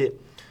mesela belki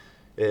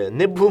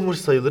ne boomer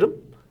sayılırım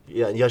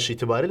yani yaş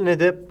itibariyle ne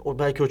de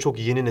belki o çok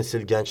yeni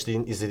nesil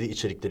gençliğin izlediği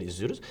içerikleri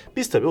izliyoruz.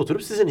 Biz tabii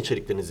oturup sizin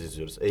içeriklerinizi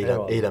izliyoruz.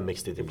 Eyvallah. Eğlenmek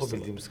istediğimiz zaman.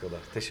 Yapabildiğimiz kadar.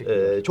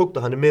 Teşekkürler. Çok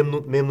da hani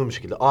memnun bir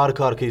şekilde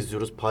arka arka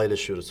izliyoruz,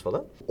 paylaşıyoruz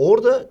falan.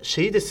 Orada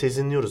şeyi de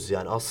sezinliyoruz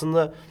yani.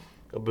 Aslında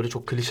böyle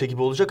çok klişe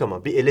gibi olacak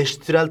ama bir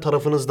eleştirel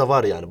tarafınız da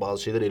var yani.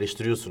 Bazı şeyleri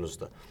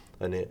eleştiriyorsunuz da.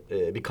 Hani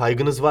bir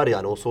kaygınız var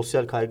yani. O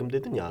sosyal kaygım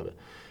dedin ya abi.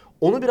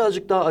 Onu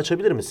birazcık daha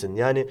açabilir misin?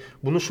 Yani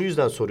bunu şu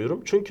yüzden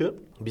soruyorum. Çünkü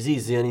bizi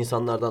izleyen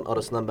insanlardan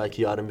arasından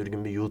belki yarın bir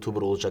gün bir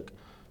YouTuber olacak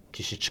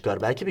kişi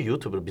çıkar. Belki bir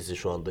YouTuber bizi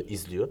şu anda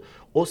izliyor.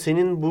 O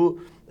senin bu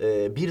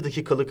 1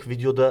 dakikalık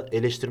videoda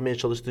eleştirmeye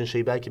çalıştığın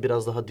şeyi belki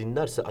biraz daha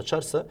dinlerse,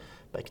 açarsa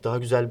belki daha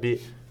güzel bir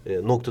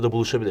noktada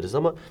buluşabiliriz.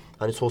 Ama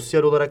hani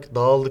sosyal olarak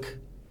dağıldık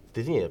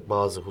dedin ya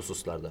bazı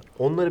hususlarda.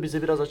 Onları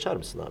bize biraz açar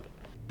mısın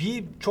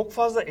abi? Çok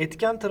fazla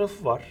etken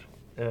tarafı var.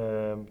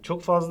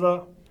 Çok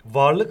fazla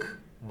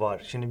varlık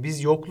var. Şimdi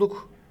biz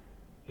yokluk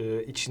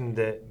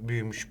içinde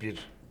büyümüş bir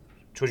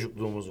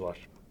çocukluğumuz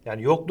var.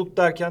 Yani yokluk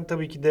derken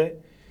tabii ki de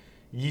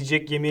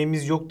yiyecek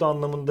yemeğimiz yoktu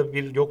anlamında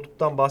bir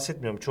yokluktan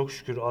bahsetmiyorum. Çok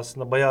şükür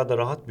aslında bayağı da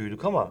rahat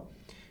büyüdük ama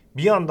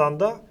bir yandan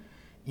da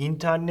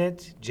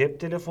internet, cep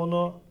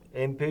telefonu,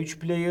 MP3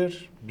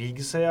 player,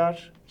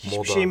 bilgisayar hiçbir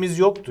Moda. şeyimiz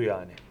yoktu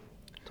yani.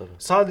 Tabii.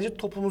 Sadece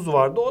topumuz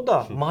vardı. O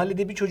da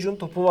mahallede bir çocuğun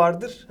topu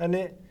vardır.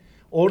 Hani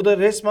orada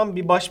resmen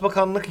bir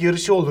başbakanlık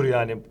yarışı olur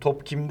yani.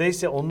 Top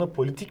kimdeyse onunla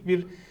politik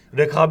bir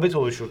rekabet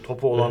oluşur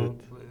topu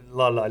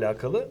olanlarla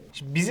alakalı.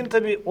 Şimdi bizim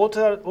tabii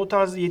o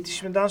tarz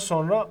yetişmeden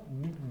sonra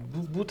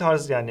bu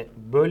tarz yani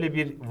böyle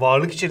bir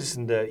varlık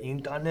içerisinde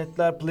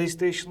internetler,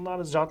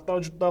 PlayStation'lar,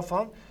 cartlar, curtlar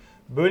falan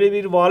böyle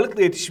bir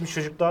varlıkla yetişmiş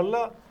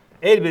çocuklarla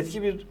elbet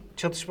ki bir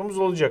çatışmamız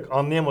olacak.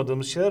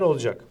 Anlayamadığımız şeyler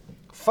olacak.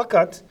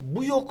 Fakat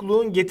bu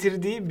yokluğun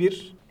getirdiği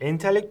bir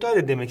entelektüel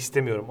de demek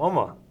istemiyorum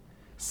ama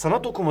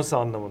sanat okuması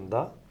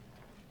anlamında,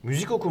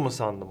 müzik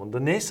okuması anlamında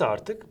neyse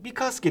artık bir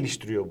kas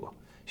geliştiriyor bu.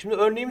 Şimdi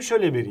örneğimi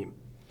şöyle vereyim.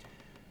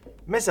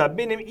 Mesela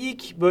benim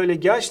ilk böyle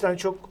gerçekten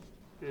çok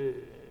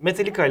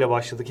Metallica ile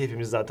başladık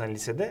hepimiz zaten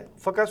lisede.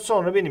 Fakat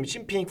sonra benim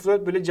için Pink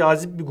Floyd böyle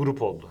cazip bir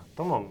grup oldu.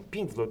 Tamam mı?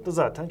 Pink Floyd da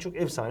zaten çok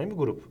efsane bir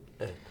grup.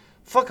 Evet.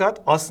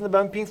 Fakat aslında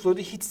ben Pink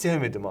Floyd'u hiç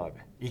sevmedim abi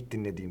ilk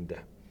dinlediğimde.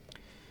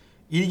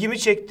 İlgimi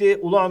çekti.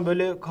 Ulan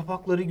böyle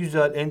kapakları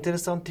güzel,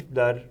 enteresan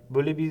tipler,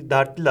 böyle bir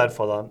dertliler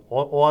falan.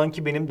 O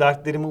anki benim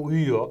dertlerime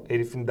uyuyor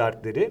herifin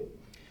dertleri.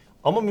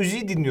 Ama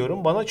müziği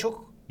dinliyorum bana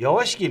çok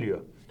yavaş geliyor.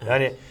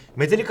 Yani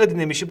Metallica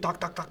dinlemişim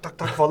tak tak tak tak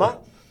tak falan.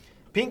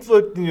 Pink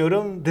Floyd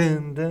dinliyorum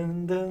dın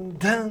dın dın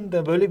dın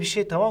da böyle bir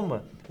şey tamam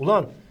mı?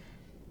 Ulan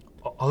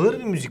ağır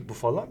bir müzik bu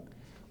falan.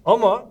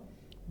 Ama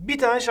bir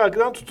tane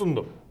şarkıdan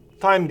tutundum.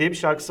 Time diye bir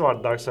şarkısı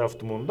vardı Dark Side of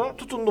the Moon'da.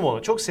 Tutundum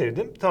ona. Çok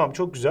sevdim. Tamam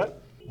çok güzel.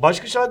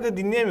 Başka şarkı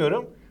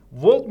dinleyemiyorum.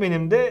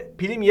 Walkman'imde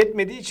pilim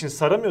yetmediği için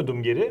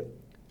saramıyordum geri.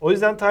 O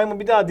yüzden Time'ı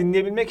bir daha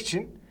dinleyebilmek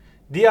için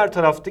diğer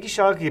taraftaki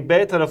şarkıyı,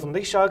 B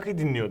tarafındaki şarkıyı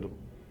dinliyordum.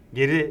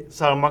 Geri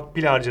sarmak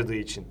pil harcadığı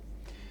için.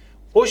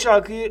 O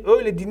şarkıyı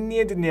öyle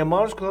dinleye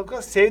maruz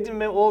kalarak sevdim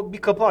ve o bir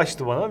kapı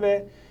açtı bana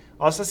ve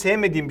aslında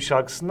sevmediğim bir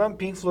şarkısından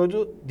Pink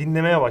Floyd'u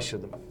dinlemeye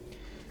başladım.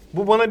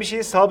 Bu bana bir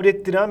şeyi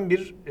sabrettiren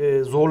bir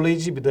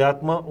zorlayıcı bir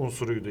dayatma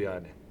unsuruydu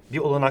yani. Bir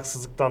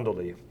olanaksızlıktan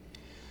dolayı.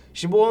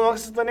 Şimdi bu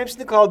olanaksızlıkların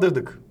hepsini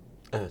kaldırdık.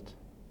 Evet.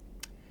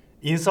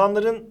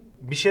 İnsanların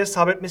bir şeye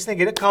sabretmesine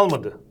gerek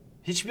kalmadı.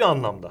 Hiçbir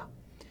anlamda.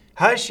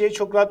 Her şeye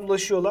çok rahat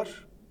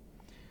ulaşıyorlar.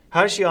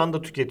 Her şeyi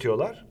anda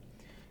tüketiyorlar.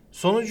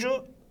 Sonucu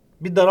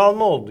bir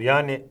daralma oldu.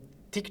 Yani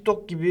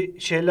TikTok gibi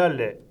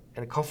şeylerle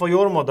yani kafa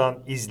yormadan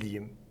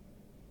izleyeyim.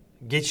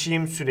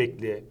 Geçeyim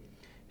sürekli.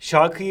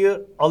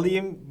 Şarkıyı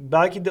alayım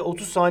belki de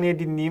 30 saniye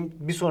dinleyeyim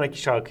bir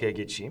sonraki şarkıya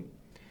geçeyim.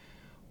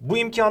 Bu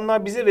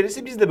imkanlar bize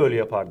verirse biz de böyle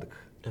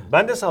yapardık. Evet.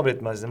 Ben de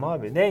sabretmezdim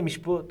abi.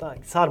 Neymiş bu?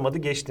 Sarmadı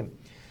geçtim.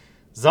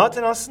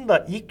 Zaten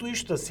aslında ilk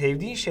duyuşta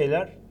sevdiğin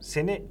şeyler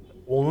seni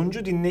 10.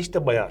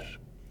 dinleyişte bayar.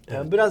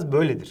 Yani evet. Biraz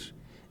böyledir.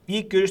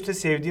 İlk görüşte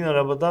sevdiğin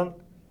arabadan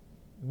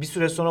bir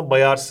süre sonra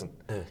bayarsın.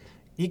 Evet.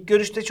 İlk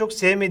görüşte çok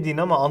sevmediğin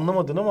ama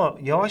anlamadığın ama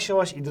yavaş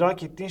yavaş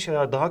idrak ettiğin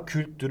şeyler daha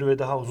külttür ve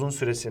daha uzun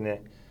süre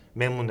seni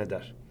memnun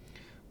eder.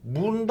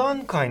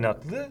 Bundan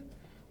kaynaklı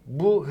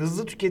bu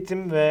hızlı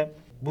tüketim ve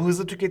bu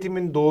hızlı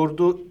tüketimin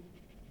doğurduğu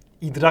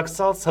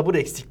idraksal sabır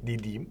eksikliği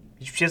diyeyim.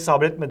 Hiçbir şey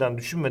sabretmeden,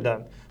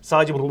 düşünmeden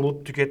sadece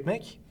bunu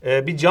tüketmek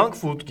bir junk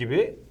food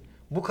gibi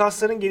bu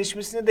kasların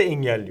gelişmesini de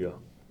engelliyor.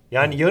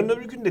 Yani yarın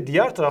öbür gün de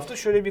diğer tarafta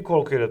şöyle bir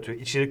korku yaratıyor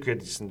içerik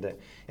üreticisinde.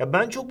 Ya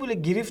ben çok böyle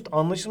girift,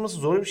 anlaşılması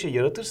zor bir şey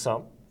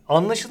yaratırsam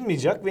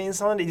anlaşılmayacak ve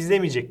insanlar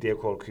izlemeyecek diye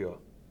korkuyor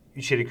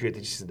içerik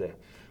üreticisi de.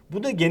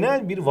 Bu da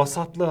genel bir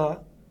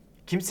vasatlığa,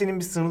 kimsenin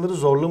bir sınırları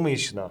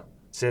zorlamayışına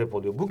sebep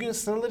oluyor. Bugün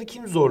sınırları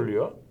kim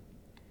zorluyor?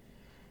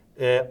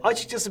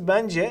 Açıkçası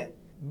bence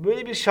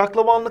böyle bir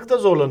şaklabanlıkta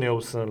zorlanıyor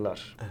bu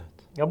sınırlar. Evet.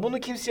 Ya bunu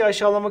kimseye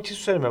aşağılamak için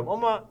söylemem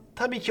ama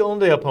tabii ki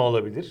onu da yapan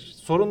olabilir.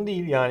 Sorun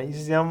değil yani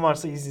izleyen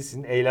varsa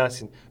izlesin,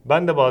 eğlensin.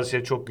 Ben de bazı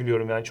şeylere çok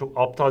gülüyorum yani çok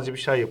aptalca bir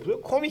şey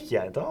yapılıyor. Komik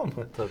yani tamam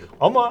mı? Tabii.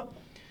 Ama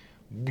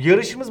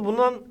Yarışımız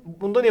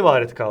bundan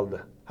ibaret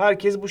kaldı.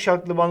 Herkes bu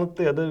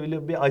şaklabanlıkta ya da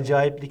böyle bir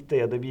acayiplikte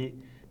ya da bir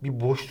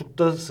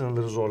boşlukta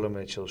sınırları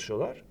zorlamaya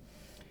çalışıyorlar.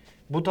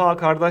 Bu ta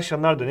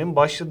Kardashianlar dönemi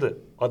başladı.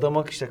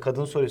 Adama işte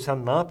kadın soruyor,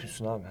 sen ne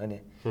yapıyorsun abi? Hani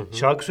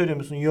şarkı söylüyor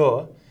musun?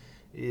 Yo.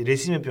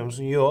 Resim yapıyor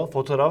musun? Yo.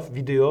 Fotoğraf,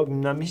 video,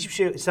 bilmem ne, hiçbir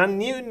şey. Sen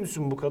niye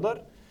ünlüsün bu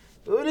kadar?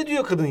 Öyle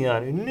diyor kadın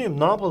yani. Ünlüyüm,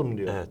 ne yapalım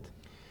diyor. Evet.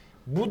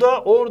 Bu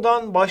da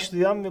oradan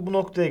başlayan ve bu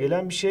noktaya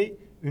gelen bir şey.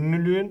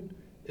 Ünlülüğün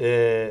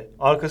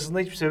arkasında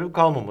hiçbir sebep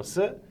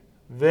kalmaması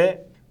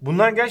ve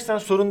bunlar gerçekten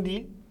sorun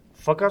değil.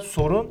 Fakat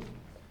sorun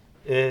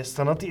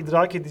sanatı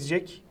idrak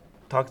edecek,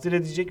 takdir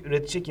edecek,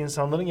 üretecek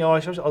insanların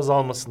yavaş yavaş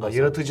azalmasında.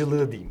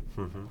 Yaratıcılığı diyeyim.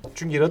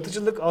 Çünkü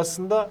yaratıcılık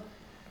aslında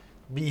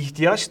bir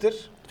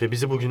ihtiyaçtır. Ve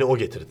bizi bugüne o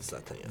getirdi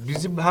zaten yani.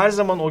 Bizi her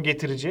zaman o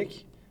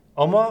getirecek.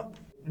 Ama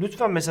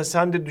lütfen mesela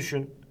sen de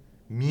düşün.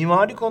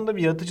 Mimari konuda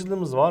bir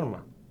yaratıcılığımız var mı?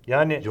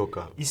 Yani Yok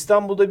abi.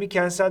 İstanbul'da bir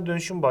kentsel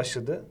dönüşüm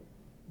başladı.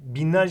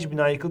 Binlerce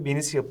bina yıkılıp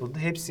yenisi yapıldı.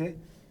 Hepsi,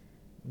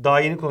 daha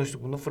yeni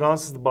konuştuk bunu.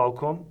 Fransız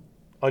balkon,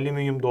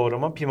 alüminyum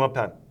doğrama,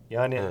 pimapen.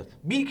 Yani Evet.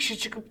 bir kişi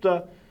çıkıp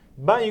da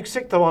ben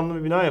yüksek tavanlı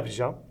bir bina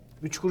yapacağım,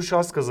 3 kuruş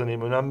az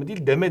kazanayım, önemli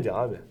değil demedi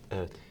abi.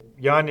 Evet.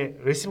 Yani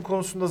resim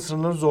konusunda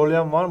sınırları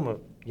zorlayan var mı?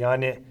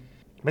 Yani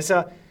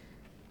mesela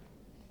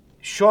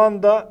şu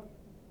anda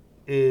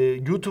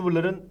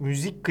YouTuber'ların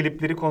müzik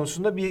klipleri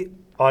konusunda bir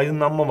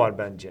aydınlanma var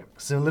bence.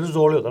 Sınırları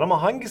zorluyorlar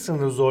ama hangi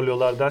sınırları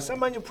zorluyorlar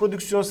dersen bence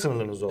prodüksiyon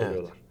sınırlarını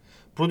zorluyorlar.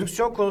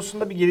 Prodüksiyon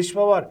konusunda bir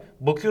gelişme var.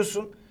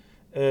 Bakıyorsun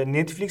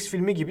Netflix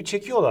filmi gibi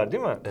çekiyorlar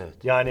değil mi? Evet.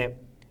 Yani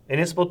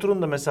Enes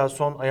Batur'un da mesela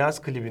son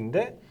Ayaz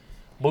klibinde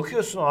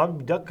bakıyorsun abi,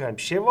 bir dakika, yani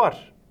bir şey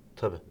var.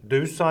 Tabii.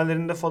 Dövüş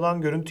sahnelerinde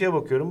falan görüntüye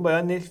bakıyorum.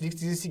 Bayağı Netflix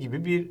dizisi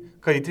gibi bir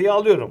kaliteyi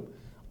alıyorum.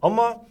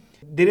 Ama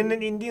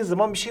derinden indiğin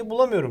zaman bir şey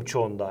bulamıyorum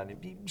çoğunda hani.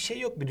 Bir şey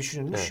yok, bir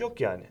düşünülmüş Evet.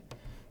 yok yani.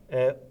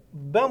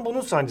 Ben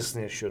bunun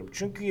sancısını yaşıyorum.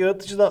 Çünkü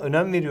yaratıcılığa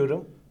önem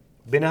veriyorum.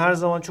 Beni her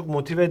zaman çok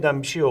motive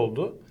eden bir şey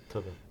oldu.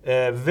 Tabii.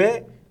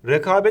 Ve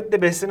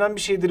rekabetle beslenen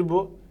bir şeydir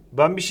bu.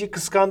 Ben bir şey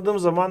kıskandığım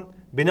zaman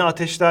beni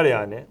ateşler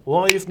yani.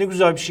 Ulan herif ne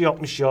güzel bir şey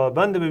yapmış ya.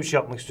 Ben de böyle bir şey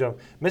yapmak istiyorum.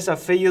 Mesela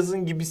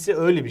Feyyaz'ın gibisi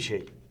öyle bir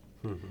şey.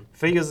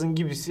 Feyyaz'ın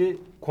gibisi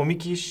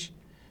komik iş,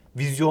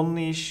 vizyonlu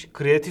iş,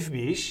 kreatif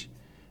bir iş.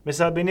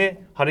 Mesela beni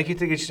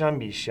harekete geçiren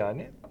bir iş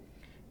yani.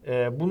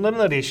 Bunların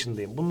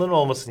arayışındayım. Bunların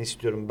olmasını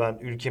istiyorum ben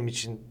ülkem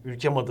için,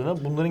 ülkem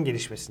adına bunların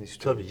gelişmesini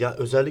istiyorum. Tabii ya,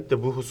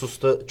 özellikle bu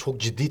hususta çok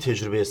ciddi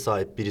tecrübeye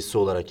sahip birisi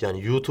olarak,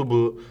 yani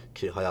YouTube'u,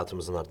 ki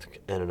hayatımızın artık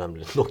en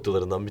önemli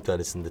noktalarından bir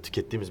tanesinde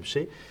tükettiğimiz bir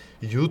şey.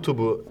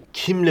 YouTube'u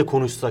kimle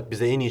konuşsak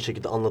bize en iyi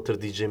şekilde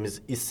anlatır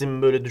diyeceğimiz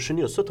isim böyle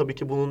düşünüyorsa tabii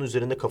ki bunun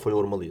üzerinde kafa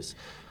yormalıyız.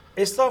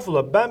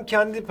 Estağfurullah, ben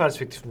kendi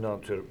perspektifimden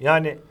anlatıyorum.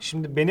 Yani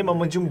şimdi benim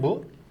amacım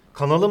bu.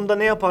 Kanalımda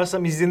ne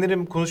yaparsam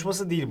izlenirim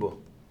konuşması değil bu.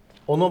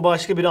 Onu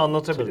başka biri Tabii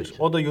anlatabilir. ki.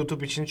 O da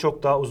YouTube için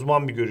çok daha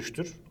uzman bir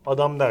görüştür.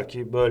 Adam der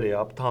ki böyle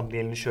yap,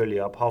 thumbnail'ini şöyle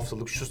yap,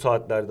 haftalık şu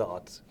saatlerde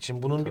at.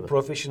 Şimdi bunun bir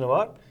profesyonu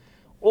var.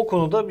 O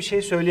konuda bir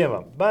şey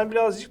söyleyemem. Ben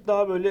birazcık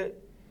daha böyle,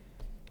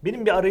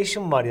 benim bir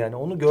arayışım var yani.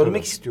 Onu görmek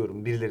Tabii.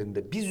 istiyorum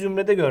birilerinde. Bir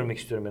zümrede görmek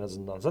istiyorum en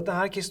azından. Zaten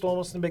herkeste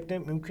olmasını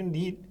beklemek mümkün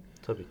değil.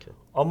 Tabii ki.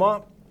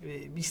 Ama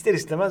ister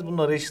istemez bunun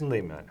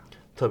arayışındayım yani.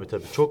 Tabii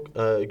tabii. Çok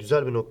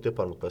güzel bir noktaya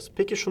parmak bastın.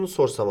 Peki şunu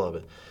sorsam abi.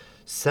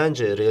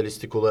 Sence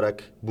realistik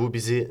olarak bu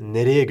bizi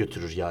nereye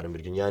götürür yarın bir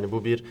gün? Yani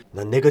bu bir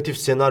negatif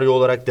senaryo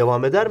olarak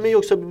devam eder mi?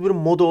 Yoksa bu bir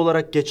moda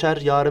olarak geçer,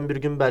 yarın bir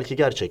gün belki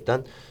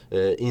gerçekten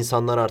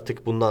insanlar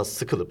artık bundan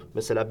sıkılıp...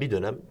 Mesela bir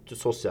dönem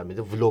sosyal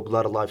medya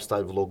vloglar,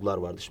 lifestyle vloglar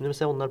vardı. Şimdi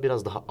mesela onlar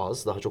biraz daha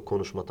az, daha çok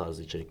konuşma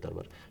tarzı içerikler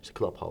var. İşte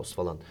Clubhouse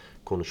falan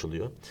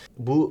konuşuluyor.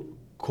 Bu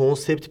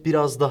konsept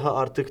biraz daha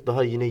artık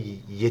daha yine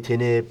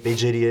yeteneğe,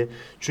 beceriye.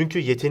 Çünkü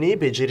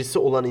yeteneği, becerisi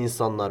olan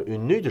insanlar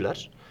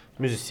ünlüydüler.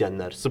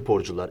 Müzisyenler,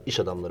 sporcular, iş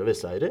adamları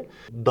vesaire.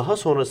 Daha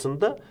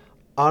sonrasında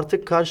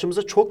artık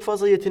karşımıza çok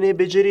fazla yeteneği,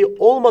 beceriği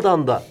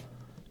olmadan da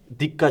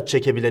dikkat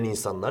çekebilen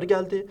insanlar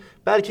geldi.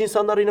 Belki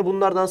insanlar yine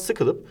bunlardan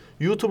sıkılıp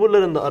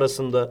YouTuber'ların da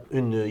arasında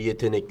ünlü,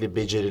 yetenekli,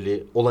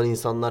 becerili olan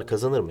insanlar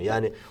kazanır mı?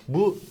 Yani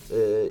bu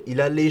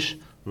ilerleyiş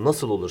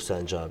nasıl olur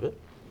sence abi?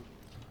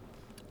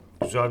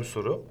 Güzel bir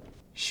soru.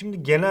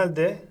 Şimdi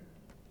genelde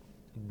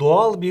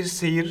doğal bir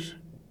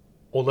seyir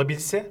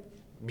olabilse,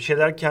 bir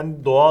şeyler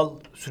kendi doğal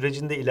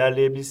sürecinde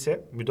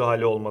ilerleyebilse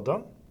müdahale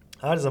olmadan,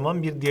 her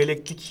zaman bir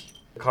diyalektik,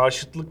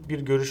 karşıtlık bir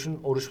görüşün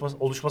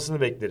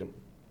oluşmasını beklerim.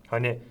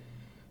 Hani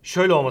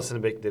şöyle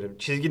olmasını beklerim.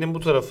 Çizginin bu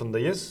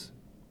tarafındayız.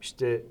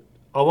 İşte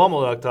avam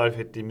olarak tarif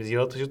ettiğimiz,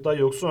 yaratıcılıktan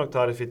yoksun olarak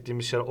tarif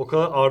ettiğimiz şeyler o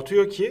kadar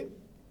artıyor ki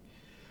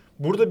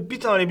burada bir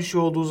tane bir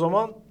şey olduğu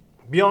zaman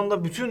bir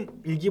anda bütün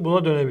ilgi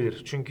buna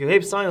dönebilir. Çünkü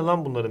hepsi aynı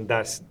lan bunların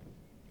dersin.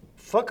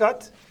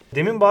 Fakat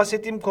demin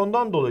bahsettiğim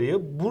konudan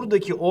dolayı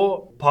buradaki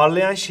o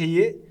parlayan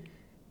şeyi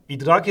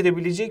idrak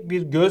edebilecek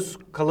bir göz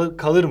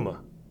kalır mı?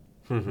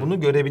 Bunu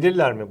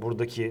görebilirler mi,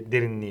 buradaki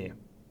derinliği?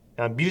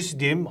 Yani birisi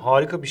diyelim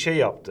harika bir şey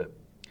yaptı.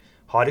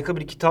 Harika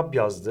bir kitap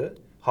yazdı.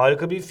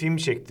 Harika bir film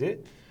çekti.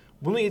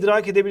 Bunu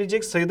idrak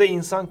edebilecek sayıda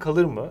insan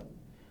kalır mı?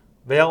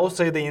 Veya o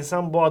sayıda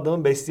insan bu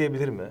adamı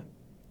besleyebilir mi?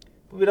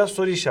 Bu biraz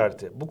soru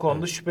işareti. Bu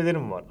konuda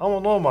şüphelerim var. Ama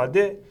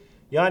normalde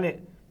yani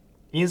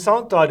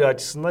insanlık tarihi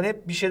açısından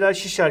hep bir şeyler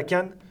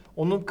şişerken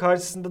onun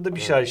karşısında da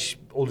bir şeyler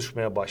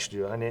oluşmaya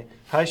başlıyor. Hani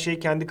her şey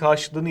kendi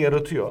karşılığını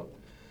yaratıyor.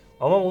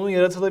 Ama onun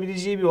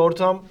yaratılabileceği bir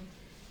ortam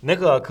ne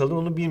kadar kalın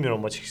onu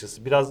bilmiyorum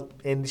açıkçası. Biraz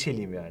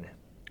endişeliyim yani.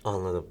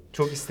 Anladım.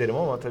 Çok isterim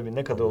ama tabii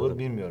ne kadar Anladım. olur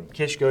bilmiyorum.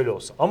 Keşke öyle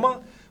olsa.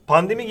 Ama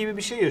pandemi gibi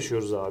bir şey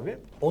yaşıyoruz abi.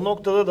 O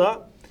noktada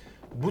da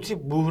bu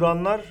tip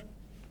buhranlar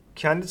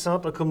kendi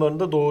sanat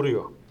akımlarında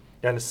doğuruyor.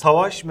 Yani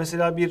savaş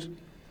mesela bir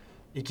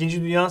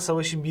İkinci Dünya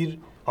Savaşı bir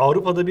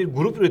Avrupa'da bir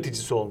grup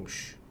üreticisi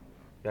olmuş.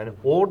 Yani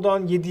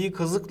oradan yediği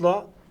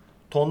kazıkla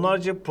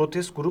tonlarca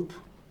protest grup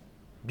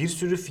bir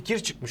sürü fikir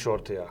çıkmış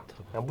ortaya.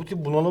 Yani bu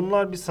tip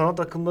bunalımlar bir sanat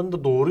akımlarını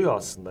da doğuruyor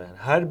aslında. Yani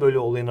her böyle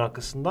olayın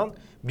arkasından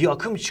bir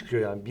akım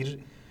çıkıyor yani. Bir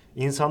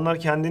insanlar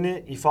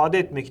kendini ifade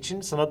etmek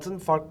için sanatın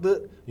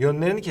farklı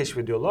yönlerini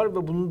keşfediyorlar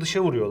ve bunu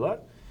dışa vuruyorlar.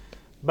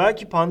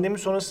 Belki pandemi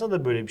sonrasında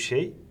da böyle bir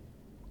şey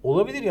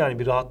olabilir yani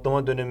bir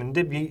rahatlama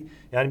döneminde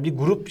bir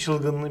grup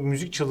çılgınlığı,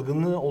 müzik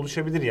çılgınlığı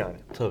oluşabilir yani.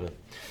 Tabii.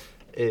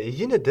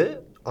 Yine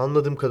de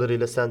anladığım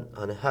kadarıyla sen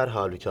hani her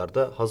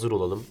halükarda hazır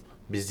olalım.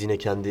 Biz yine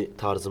kendi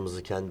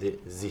tarzımızı, kendi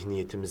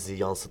zihniyetimizi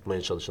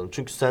yansıtmaya çalışalım.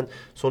 Çünkü sen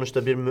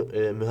sonuçta bir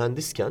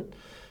mühendisken,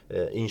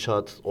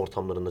 inşaat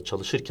ortamlarında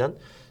çalışırken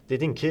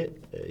dedin ki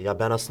ya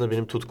ben aslında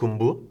benim tutkum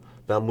bu.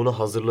 Ben bunu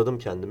hazırladım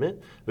kendimi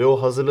ve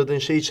o hazırladığın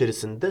şey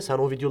içerisinde sen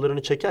o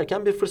videolarını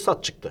çekerken bir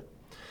fırsat çıktı.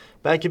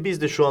 Belki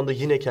biz de şu anda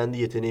yine kendi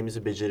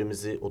yeteneğimizi,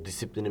 becerimizi, o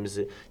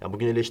disiplinimizi, yani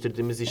bugün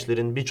eleştirdiğimiz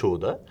işlerin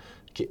birçoğu da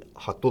ki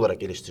haklı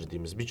olarak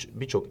eleştirdiğimiz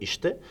birçok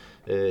işte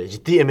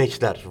ciddi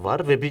emekler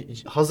var ve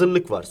bir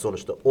hazırlık var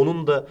sonuçta.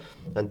 Onun da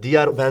yani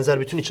diğer benzer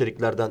bütün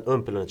içeriklerden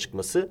ön plana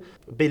çıkması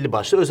belli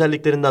başlı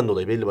özelliklerinden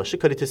dolayı, belli başlı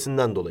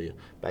kalitesinden dolayı.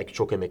 Belki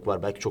çok emek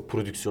var, belki çok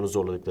prodüksiyonu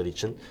zorladıkları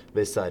için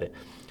vesaire.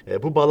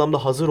 Bu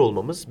bağlamda hazır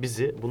olmamız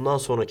bizi bundan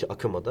sonraki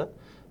akıma da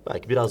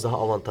belki biraz daha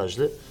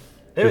avantajlı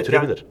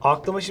götürebilir. Yani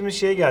aklıma şimdi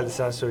şey geldi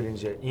sen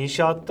söyleyince.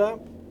 İnşaatta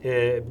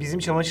bizim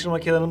çamaşır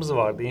makinelerimiz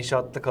vardı.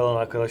 İnşaatta kalan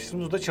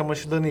arkadaşlarımız da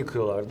çamaşırlarını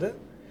yıkıyorlardı.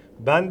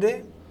 Ben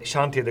de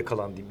şantiyede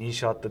kalan diyeyim,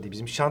 inşaatta değil.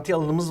 Bizim şantiye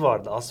alanımız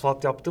vardı.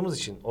 Asfalt yaptığımız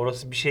için.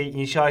 Orası bir şey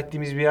inşa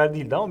ettiğimiz bir yer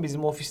değildi ama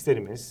bizim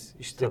ofislerimiz,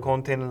 işte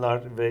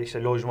konteynerler ve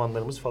işte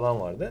lojmanlarımız falan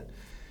vardı.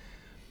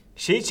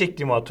 Şeyi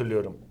çektiğimi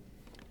hatırlıyorum.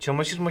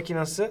 Çamaşır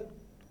makinesi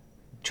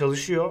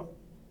çalışıyor.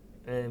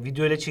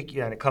 Videoyla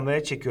yani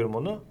kameraya çekiyorum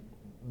onu.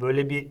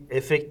 Böyle bir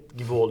efekt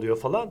gibi oluyor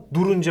falan.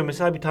 Durunca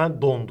mesela bir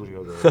tane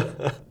donduruyor böyle.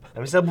 Yani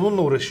mesela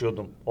bununla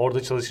uğraşıyordum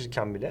orada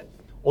çalışırken bile.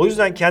 O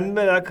yüzden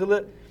kendime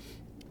alakalı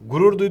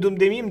gurur duydum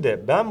demeyeyim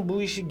de ben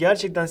bu işi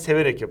gerçekten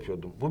severek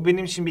yapıyordum. Bu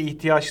benim için bir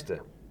ihtiyaçtı.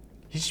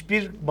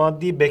 Hiçbir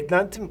maddi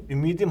beklentim,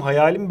 ümidim,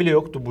 hayalim bile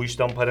yoktu bu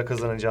işten para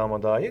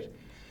kazanacağıma dair.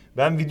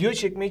 Ben video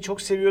çekmeyi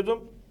çok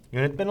seviyordum.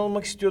 Yönetmen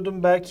olmak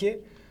istiyordum belki.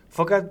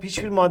 Fakat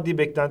hiçbir maddi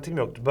beklentim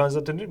yoktu. Ben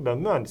zaten diyorum ben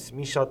mühendisim,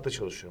 inşaatta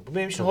çalışıyorum. Bu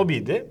benim için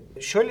hobiydi.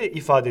 Şöyle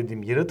ifade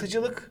edeyim,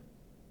 yaratıcılık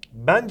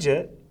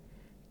bence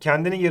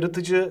kendini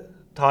yaratıcı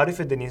tarif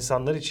eden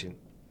insanlar için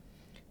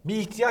bir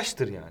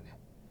ihtiyaçtır yani.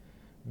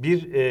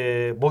 Bir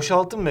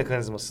boşaltım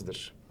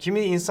mekanizmasıdır. Kimi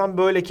insan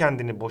böyle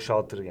kendini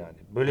boşaltır yani.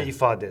 Böyle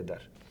ifade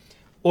eder.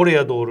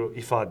 Oraya doğru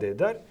ifade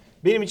eder.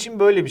 Benim için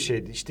böyle bir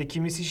şeydi. İşte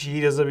kimisi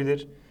şiir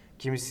yazabilir,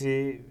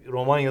 kimisi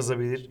roman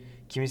yazabilir,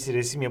 kimisi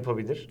resim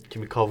yapabilir.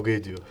 Kimi kavga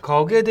ediyor.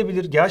 Kavga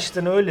edebilir.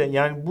 Gerçekten öyle.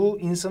 Yani bu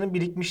insanın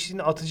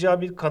birikmişliğini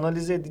atacağı bir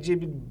kanalize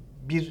edeceği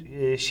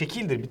bir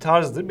şekildir, bir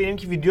tarzdır.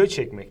 Benimki video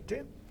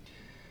çekmekti.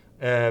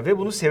 Ve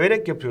bunu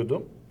severek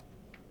yapıyordum.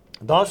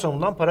 Daha sonra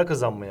bundan para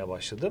kazanmaya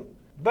başladım.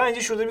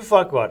 Bence şurada bir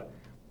fark var.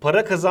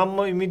 Para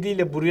kazanma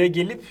ümidiyle buraya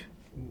gelip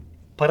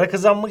para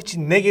kazanmak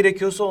için ne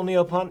gerekiyorsa onu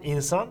yapan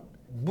insan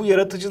bu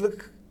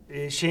yaratıcılık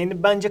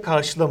şeyini bence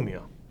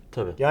karşılamıyor.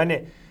 Tabii.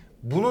 Yani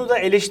bunu da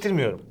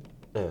eleştirmiyorum.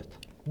 Evet.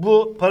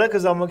 Bu para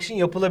kazanmak için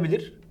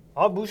yapılabilir.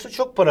 Abi bu işte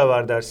çok para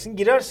ver dersin,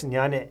 girersin.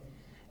 Yani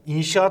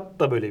inşaat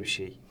da böyle bir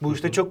şey. Bu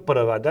işte çok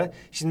para ver der.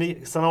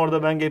 Şimdi sana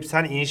orada ben gelip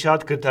sen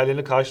inşaat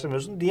kriterlerini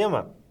karşılamıyorsun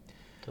diyemem.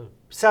 Tabii.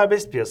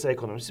 Serbest piyasa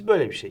ekonomisi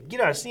böyle bir şey.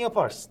 Girersin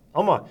yaparsın.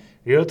 Ama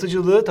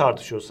yaratıcılığı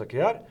tartışıyorsak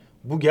eğer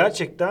bu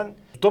gerçekten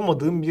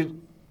tutamadığım bir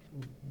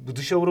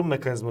dışa vurum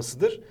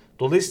mekanizmasıdır.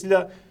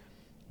 Dolayısıyla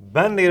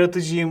ben de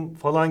yaratıcıyım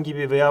falan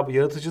gibi veya bu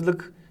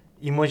yaratıcılık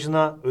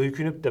imajına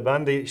öykünüp de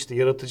ben de işte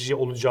yaratıcı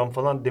olacağım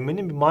falan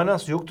demenin bir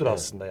manası yoktur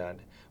aslında yani.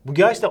 Bu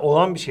gerçekten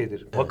olan bir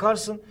şeydir.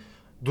 Bakarsın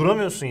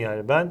duramıyorsun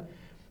yani. Ben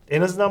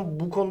en azından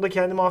bu konuda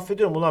kendimi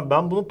affediyorum. Ulan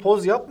ben bunu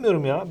poz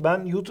yapmıyorum ya.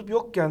 Ben YouTube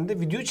yokken de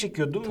video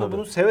çekiyordum ve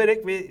bunu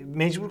severek ve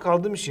mecbur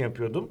kaldığım için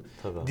yapıyordum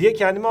diye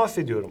kendimi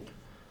affediyorum.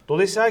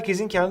 Dolayısıyla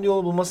herkesin kendi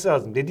yolu bulması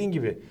lazım. Dediğin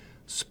gibi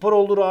spor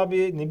olur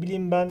abi, ne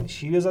bileyim ben,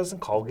 şiir yazarsın,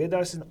 kavga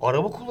edersin,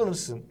 araba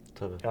kullanırsın.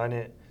 Tabii.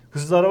 Yani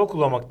hızlı araba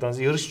kullanmaktan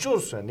yarışçı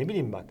olursun yani, ne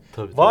bileyim ben.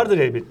 Tabii, Vardır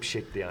elbet bir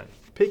şekli yani.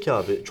 Peki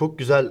abi çok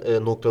güzel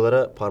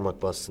noktalara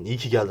parmak bassın. İyi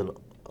ki geldin.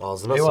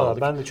 Ağzına Eyvallah,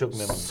 sağlık. ben de çok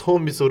memnunum.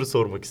 Son bir soru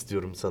sormak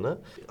istiyorum sana.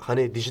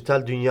 Hani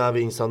dijital dünya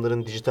ve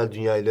insanların dijital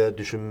dünyayla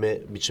düşünme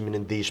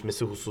biçiminin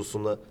değişmesi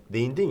hususuna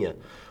değindin ya.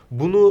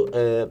 Bunu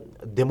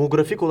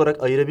demografik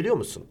olarak ayırabiliyor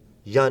musun?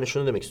 Yani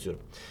şunu demek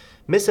istiyorum.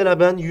 Mesela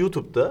ben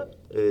YouTube'da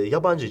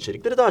yabancı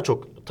içerikleri daha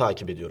çok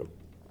takip ediyorum.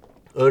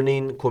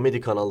 Örneğin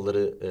komedi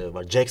kanalları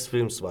var. Jax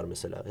Films var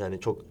mesela. Yani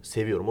çok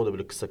seviyorum. O da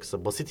böyle kısa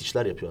kısa basit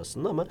işler yapıyor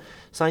aslında ama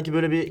sanki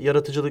böyle bir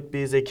yaratıcılık,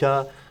 bir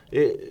zeka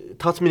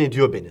tatmin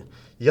ediyor beni.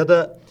 Ya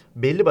da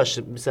belli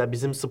başlı mesela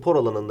bizim spor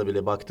alanında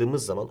bile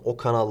baktığımız zaman o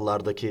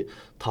kanallardaki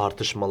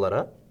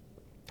tartışmalara,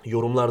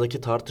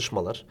 yorumlardaki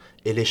tartışmalar,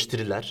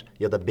 eleştiriler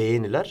ya da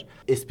beğeniler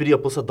espri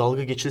yapılsa,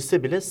 dalga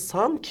geçilse bile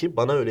sanki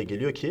bana öyle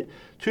geliyor ki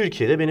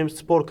Türkiye'de benim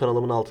spor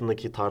kanalımın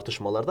altındaki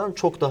tartışmalardan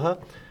çok daha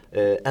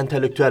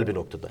entelektüel bir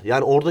noktada.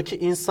 Yani oradaki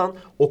insan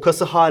o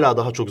kası hala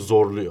daha çok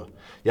zorluyor.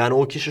 Yani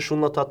o kişi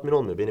şununla tatmin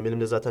olmuyor. Benim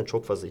elimde zaten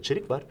çok fazla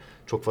içerik var.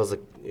 Çok fazla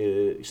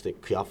işte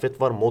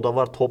kıyafet var, moda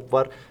var, top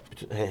var.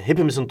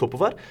 Hepimizin topu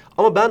var.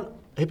 Ama ben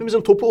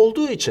hepimizin topu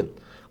olduğu için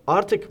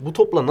artık bu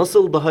topla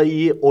nasıl daha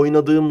iyi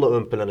oynadığımla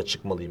ön plana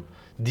çıkmalıyım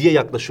diye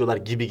yaklaşıyorlar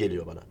gibi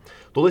geliyor bana.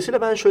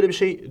 Dolayısıyla ben şöyle bir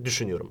şey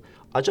düşünüyorum.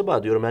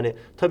 Acaba diyorum yani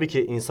tabii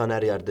ki insan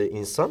her yerde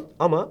insan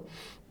ama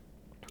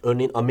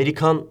örneğin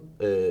Amerikan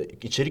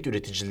içerik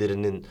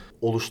üreticilerinin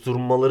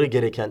oluşturmaları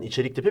gereken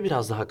içerik tipi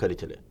biraz daha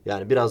kaliteli.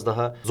 Yani biraz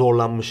daha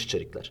zorlanmış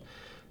içerikler.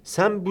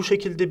 Sen bu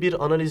şekilde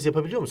bir analiz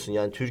yapabiliyor musun?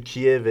 Yani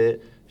Türkiye ve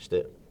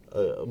işte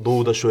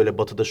Doğu'da şöyle,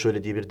 Batı'da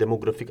şöyle diye bir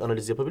demografik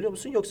analiz yapabiliyor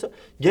musun? Yoksa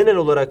genel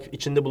olarak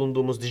içinde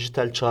bulunduğumuz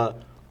dijital çağ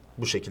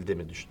bu şekilde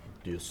mi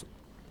diyorsun?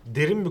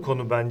 Derin bir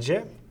konu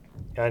bence.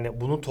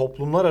 Yani bunu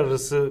toplumlar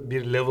arası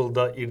bir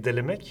level'da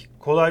irdelemek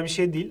kolay bir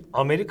şey değil.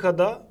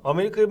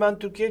 Amerika'yı ben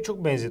Türkiye'ye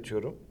çok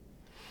benzetiyorum.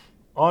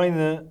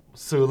 Aynı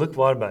sığlık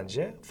var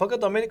bence.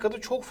 Fakat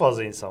Amerika'da çok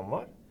fazla insan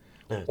var.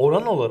 Evet.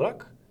 Oran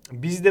olarak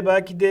bizde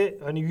belki de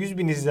hani 100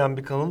 bin izleyen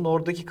bir kanalın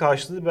oradaki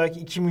karşılığı belki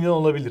 2 milyon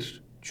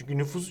olabilir. Çünkü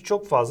nüfusu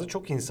çok fazla,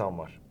 çok insan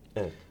var.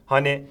 Evet.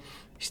 Hani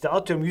işte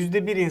atıyorum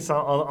 %1 insan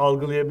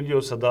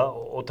algılayabiliyorsa da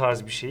o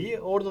tarz bir şeyi,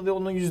 orada da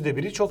onun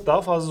 %1'i çok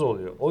daha fazla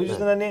oluyor. O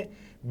yüzden hani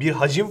bir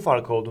hacim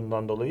farkı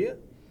olduğundan dolayı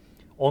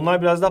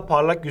onlar biraz daha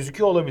parlak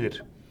gözüküyor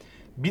olabilir.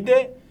 Bir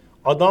de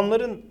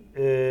adamların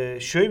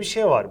şöyle bir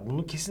şey var.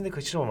 Bunu kesinlikle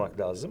kaçırmamak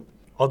lazım.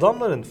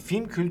 Adamların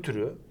film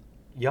kültürü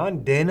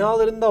yani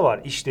DNA'larında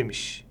var,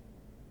 işlemiş.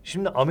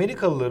 Şimdi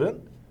Amerikalıların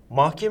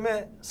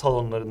mahkeme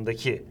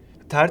salonlarındaki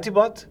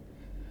tertibat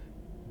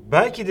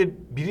belki de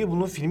biri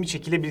bunun filmi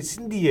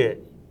çekilebilsin diye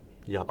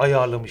Yap.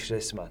 ayarlamış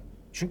resmen.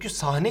 Çünkü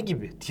sahne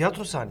gibi,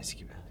 tiyatro sahnesi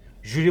gibi.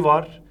 Jüri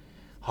var,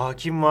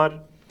 hakim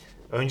var.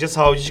 Önce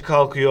savcı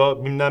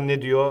kalkıyor, bilmem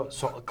ne diyor.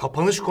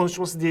 Kapanış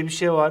konuşması diye bir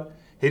şey var.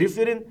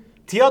 Heriflerin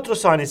tiyatro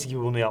sahnesi gibi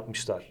bunu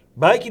yapmışlar.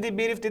 Belki de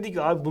bir herif dedi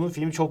ki abi bunun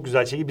filmi çok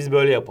güzel çekil, biz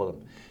böyle yapalım.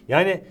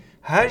 Yani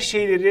her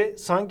şeyleri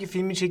sanki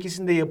filmi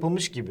çekilsin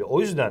yapılmış gibi.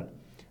 O yüzden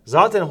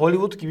zaten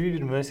Hollywood gibi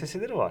bir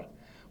müesseseleri var.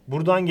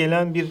 Buradan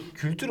gelen bir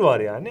kültür var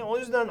yani. O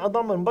yüzden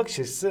adamların bakış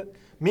açısı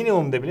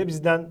minimumda bile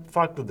bizden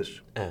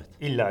farklıdır. Evet.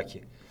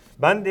 İllaki.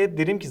 Ben de hep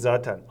derim ki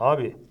zaten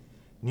abi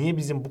niye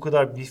bizim bu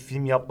kadar bir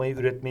film yapmayı,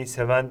 üretmeyi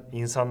seven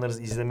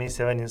insanlarız, izlemeyi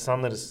seven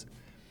insanlarız?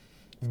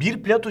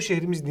 Bir Plato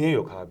şehrimiz niye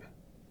yok abi?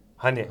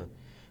 Hani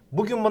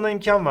bugün bana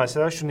imkan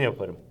verseler şunu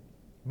yaparım.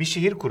 Bir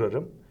şehir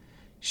kurarım.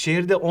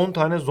 Şehirde 10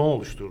 tane zon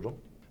oluştururum.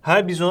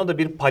 Her bir zona da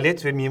bir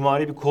palet ve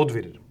mimari bir kod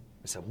veririm.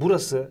 Mesela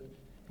burası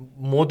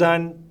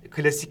modern,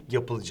 klasik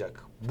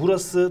yapılacak.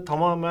 Burası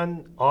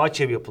tamamen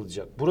ağaç ev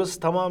yapılacak. Burası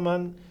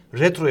tamamen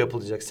retro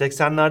yapılacak.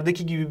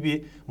 80'lerdeki gibi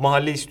bir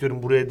mahalle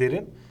istiyorum buraya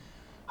derim.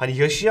 Hani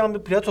yaşayan bir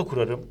plato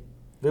kurarım.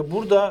 Ve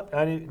burada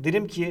yani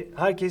derim ki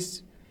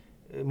herkes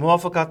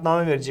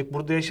muvaffakatname verecek.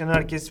 Burada yaşayan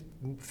herkes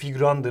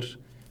figürandır.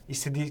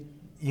 İstediği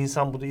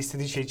insan burada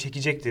istediği şeyi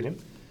çekecek derim.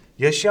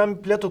 Yaşayan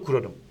bir plato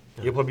kurarım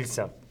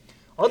yapabilsem.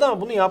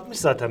 Adam bunu yapmış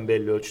zaten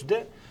belli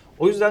ölçüde.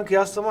 O yüzden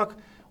kıyaslamak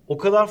o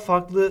kadar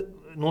farklı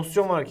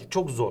nosyon var ki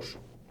çok zor.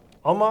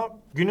 Ama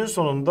günün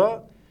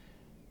sonunda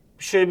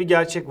şöyle bir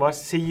gerçek var.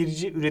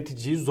 Seyirci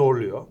üreticiyi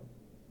zorluyor.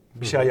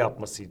 Bir şey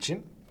yapması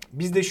için.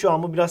 Bizde şu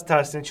an bu biraz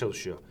tersine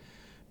çalışıyor.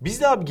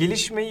 Bizde abi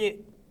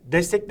gelişmeyi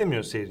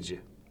desteklemiyor seyirci.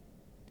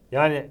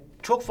 Yani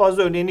çok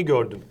fazla örneğini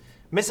gördüm.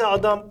 Mesela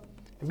adam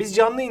biz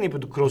canlı yayın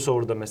yapıyorduk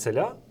crossover'da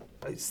mesela.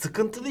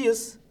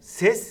 Sıkıntılıyız.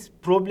 Ses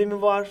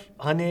problemi var.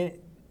 Hani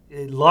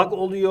lag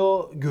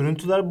oluyor,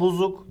 görüntüler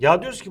bozuk.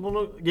 Ya diyoruz ki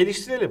bunu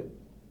geliştirelim.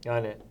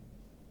 Yani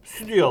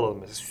stüdyoya alalım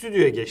mesela.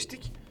 Stüdyoya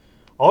geçtik.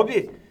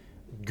 Abi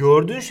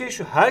gördüğün şey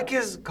şu.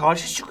 Herkes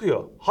karşı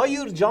çıkıyor.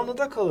 Hayır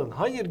canlıda kalın.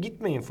 Hayır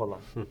gitmeyin falan.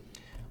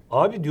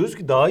 Abi diyoruz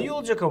ki daha iyi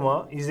olacak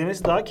ama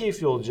izlemesi daha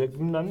keyifli olacak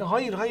bilmem ne.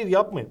 Hayır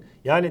yapmayın.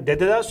 Yani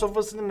dedeler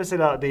sofrasını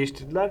mesela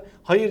değiştirdiler.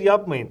 Hayır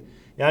yapmayın.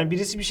 Yani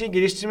birisi bir şey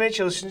geliştirmeye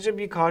çalışınca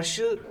bir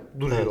karşı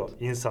duruyor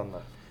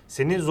insanlar.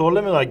 Seni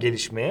zorlamıyorlar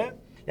gelişmeye.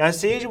 Yani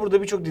seyirci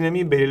burada birçok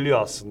dinamiği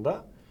belirliyor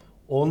aslında.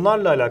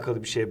 Onlarla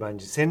alakalı bir şey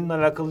bence. Seninle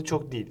alakalı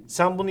çok değil.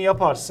 Sen bunu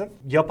yaparsın.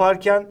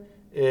 Yaparken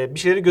bir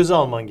şeyleri göze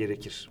alman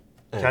gerekir.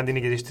 Evet.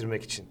 Kendini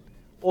geliştirmek için.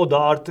 O da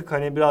artık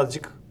hani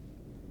birazcık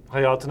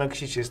hayatın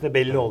akışı içerisinde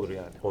belli olur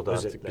yani. O da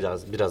artık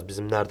özetle. biraz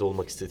bizim nerede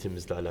olmak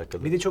istediğimizle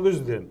alakalı. Bir de çok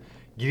özür dilerim.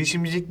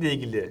 Girişimcilikle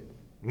ilgili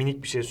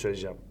minik bir şey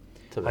söyleyeceğim.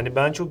 Tabii. Hani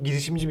ben çok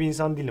girişimci bir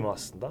insan değilim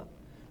aslında.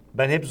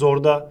 Ben hep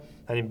zorda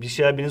Hani bir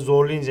şeyler beni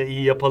zorlayınca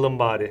iyi yapalım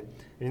bari.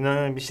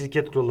 Bir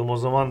şirket kuralım o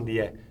zaman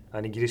diye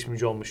hani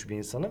girişimci olmuş bir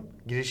insanım.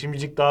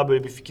 Girişimcilik daha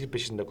böyle bir fikir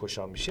peşinde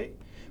koşan bir şey.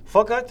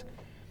 Fakat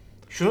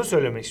şunu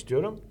söylemek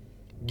istiyorum.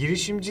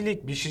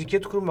 Girişimcilik, bir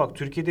şirket kurmak,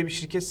 Türkiye'de bir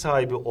şirket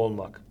sahibi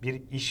olmak,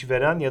 bir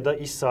işveren ya da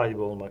iş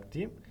sahibi olmak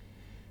diyeyim.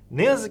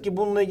 Ne yazık ki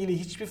bununla ilgili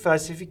hiçbir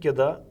felsefik ya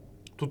da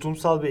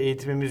tutumsal bir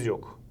eğitimimiz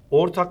yok.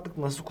 Ortaklık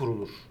nasıl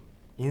kurulur?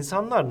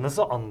 İnsanlar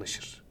nasıl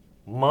anlaşır?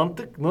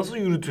 Mantık nasıl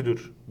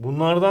yürütülür?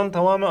 Bunlardan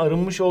tamamen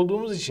arınmış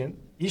olduğumuz için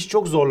iş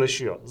çok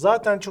zorlaşıyor.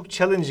 Zaten çok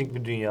challenging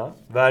bir dünya.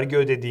 Vergi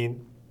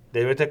ödediğin,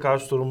 devlete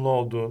karşı sorumlu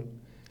olduğun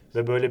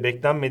ve böyle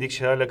beklenmedik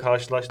şeylerle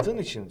karşılaştığın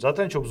için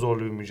zaten çok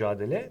zorlu bir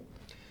mücadele.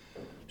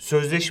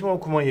 Sözleşme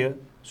okumayı,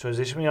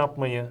 sözleşme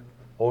yapmayı,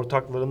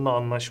 ortaklarınla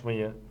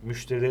anlaşmayı,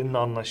 müşterilerinle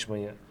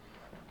anlaşmayı,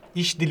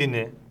 iş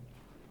dilini,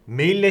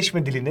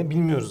 mailleşme dilini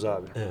bilmiyoruz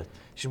abi. Evet.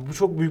 Şimdi bu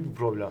çok büyük bir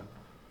problem.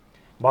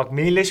 Bak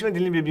mailleşme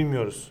dilini bile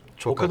bilmiyoruz.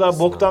 Çok o kadar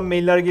haklısın boktan abi.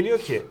 mailler geliyor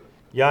ki.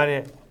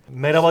 Yani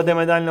merhaba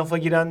demeden lafa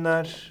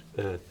girenler.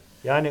 Evet.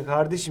 Yani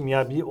kardeşim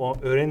ya bir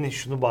öğrenin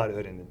şunu bari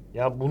öğrenin.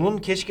 Ya bunun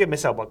keşke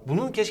mesela bak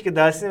bunun keşke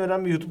dersini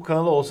veren bir YouTube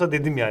kanalı olsa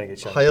dedim yani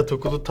geçen. Hayat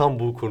Okulu tam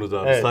bu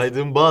konuda abi. Evet.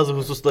 Saydığım bazı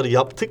hususları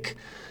yaptık.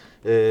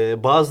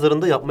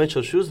 Bazılarını da yapmaya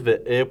çalışıyoruz ve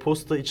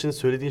e-posta için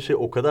söylediğin şey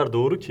o kadar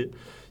doğru ki.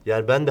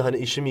 Yani ben de hani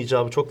işim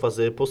icabı çok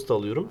fazla e-posta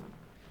alıyorum.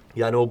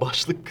 Yani o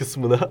başlık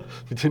kısmına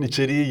bütün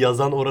içeriği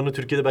yazan oranı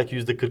Türkiye'de belki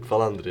 %40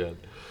 falandır yani.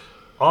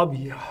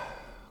 Abi ya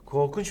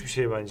korkunç bir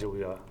şey bence bu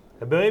ya.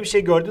 Ya böyle bir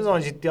şey gördüğüm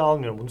zaman ciddiye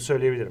almıyorum. Bunu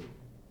söyleyebilirim.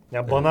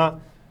 Ya bana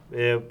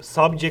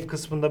subject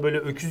kısmında böyle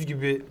öküz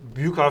gibi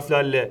büyük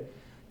harflerle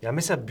ya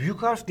mesela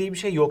büyük harf diye bir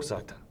şey yok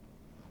zaten.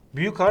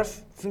 Büyük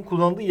harfin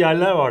kullanıldığı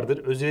yerler vardır.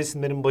 Özel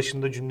isimlerin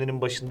başında,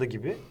 cümlenin başında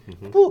gibi.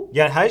 Bu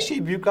yani her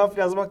şeyi büyük harf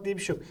yazmak diye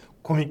bir şey yok.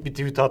 Komik bir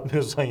tweet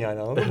atmıyorsan yani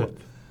anladın mı?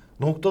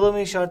 Noktalama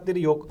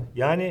işaretleri yok.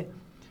 Yani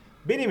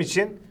benim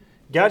için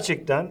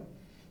gerçekten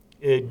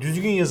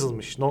düzgün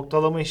yazılmış,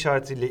 noktalama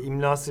işaretiyle,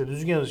 imlasıyla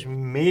düzgün yazılmış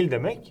bir mail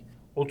demek,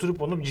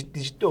 oturup onu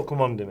ciddi ciddi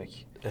okumam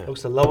demek. Evet.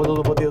 Yoksa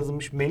lavada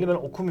yazılmış maili ben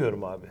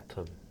okumuyorum abi.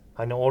 Tabii.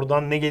 Hani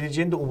oradan ne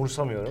geleceğini de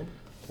umursamıyorum.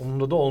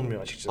 Umurumda da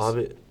olmuyor açıkçası.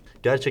 Abi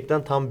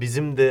gerçekten tam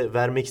bizim de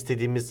vermek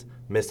istediğimiz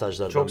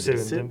mesajlardan Çok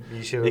birisi. sevindim. Bir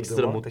işe yaradığıma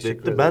Ekstra mutlu teşekkür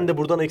etti. ederim. Ben de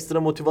buradan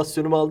ekstra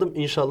motivasyonumu aldım.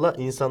 İnşallah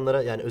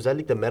insanlara yani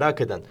özellikle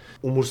merak eden,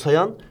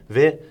 umursayan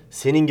ve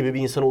senin gibi bir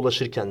insana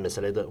ulaşırken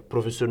mesela ya da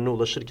profesörüne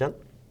ulaşırken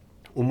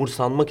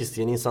umursanmak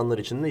isteyen insanlar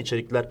için de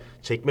içerikler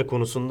çekme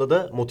konusunda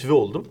da motive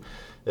oldum.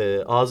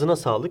 Ağzına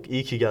sağlık.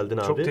 İyi ki geldin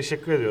abi. Çok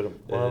teşekkür ediyorum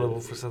bana da bu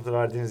fırsatı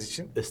verdiğiniz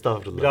için.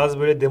 Estağfurullah. Biraz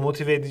böyle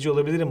demotive edici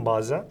olabilirim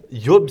bazen.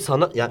 Yo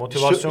sana yani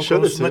Motivasyon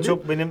şöyle konusunda söyleyeyim.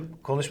 çok benim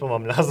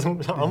konuşmamam lazım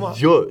ama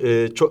Yo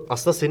çok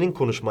aslında senin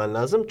konuşman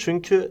lazım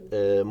çünkü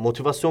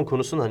motivasyon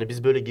konusunu hani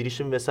biz böyle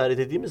girişim vesaire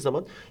dediğimiz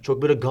zaman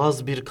çok böyle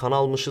gaz bir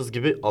kanalmışız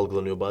gibi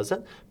algılanıyor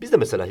bazen. Biz de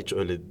mesela hiç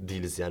öyle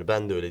değiliz yani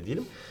ben de öyle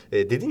değilim.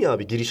 Dedin ya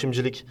abi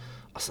girişimcilik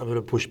aslında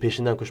böyle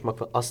peşinden koşmak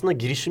falan. Aslında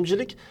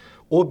girişimcilik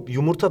o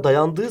yumurta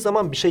dayandığı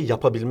zaman bir şey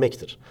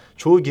yapabilmektir.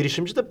 Çoğu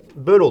girişimci de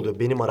böyle oluyor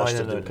benim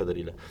araştırdığım öyle.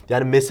 kadarıyla.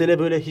 Yani mesele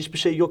böyle hiçbir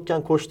şey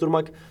yokken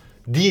koşturmak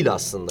değil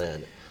aslında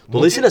yani.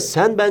 Dolayısıyla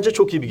sen bence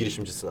çok iyi bir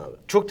girişimcisin abi.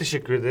 çok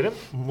teşekkür ederim.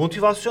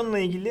 Motivasyonla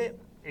ilgili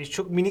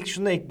çok minik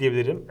şunu da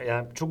ekleyebilirim.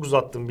 Yani çok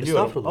uzattım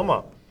biliyorum Estağfurullah.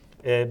 ama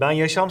ben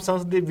yaşam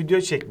sanatı diye bir video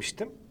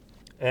çekmiştim.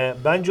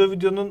 Bence o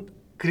videonun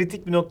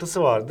kritik bir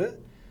noktası vardı.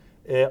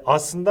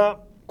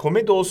 Aslında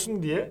komedi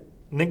olsun diye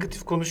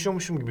negatif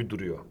konuşuyormuşum gibi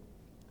duruyor.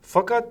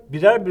 Fakat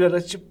birer birer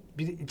açıp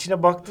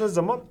içine baktığınız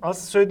zaman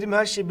aslında söylediğim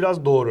her şey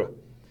biraz doğru.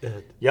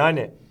 Evet.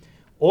 Yani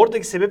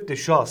oradaki sebep de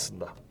şu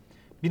aslında.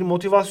 Bir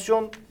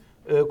motivasyon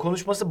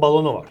konuşması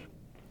balonu var.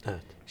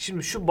 Evet.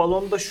 Şimdi şu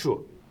balonda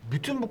şu.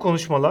 Bütün bu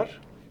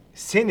konuşmalar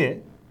seni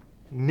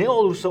ne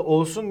olursa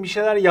olsun bir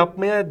şeyler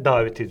yapmaya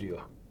davet ediyor.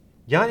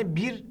 Yani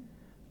bir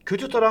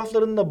kötü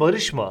taraflarında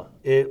barışma,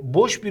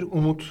 boş bir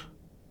umut.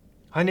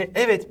 Hani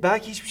evet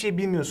belki hiçbir şey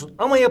bilmiyorsun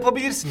ama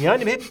yapabilirsin.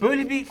 Yani hep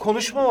böyle bir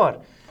konuşma var.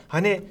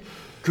 Hani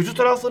kötü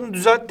taraflarını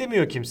düzelt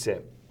demiyor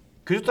kimse.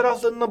 Kötü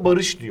taraflarına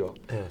barış diyor.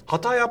 Evet.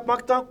 Hata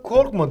yapmaktan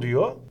korkma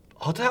diyor.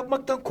 Hata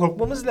yapmaktan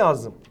korkmamız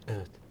lazım.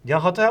 Evet.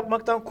 Ya hata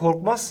yapmaktan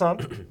korkmazsan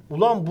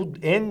ulan bu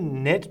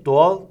en net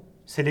doğal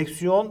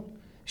seleksiyon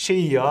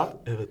şeyi ya.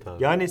 Evet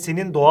abi. Yani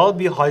senin doğal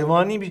bir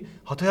hayvani bir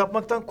hata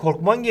yapmaktan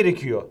korkman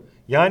gerekiyor.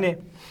 Yani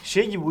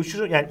şey gibi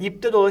yani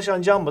ipte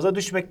dolaşan cambaza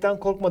düşmekten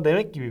korkma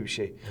demek gibi bir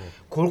şey.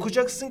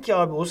 Korkacaksın ki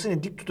abi o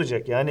seni dik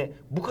tutacak. Yani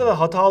bu kadar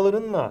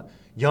hatalarınla,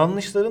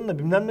 yanlışlarınla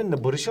bilmem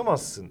nelerle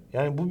barışamazsın.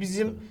 Yani bu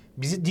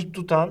bizi dik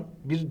tutan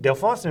bir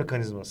defans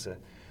mekanizması.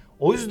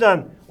 O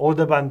yüzden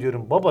orada ben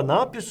diyorum baba ne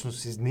yapıyorsunuz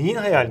siz? Neyin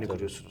hayalini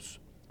kuruyorsunuz?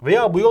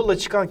 Veya bu yolla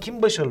çıkan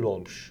kim başarılı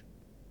olmuş?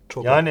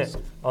 Çok Yani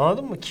haklısın.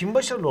 anladın mı? Kim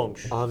başarılı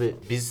olmuş? Abi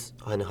biz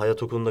hani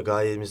Hayat Okulu'nda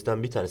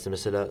gayemizden bir tanesi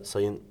mesela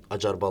Sayın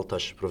Acar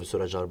Baltaş,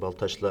 Profesör Acar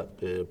Baltaş'la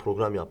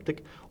program yaptık.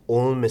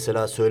 Onun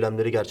mesela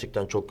söylemleri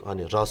gerçekten çok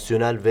hani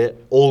rasyonel ve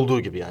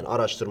olduğu gibi yani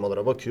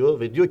araştırmalara bakıyor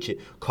ve diyor ki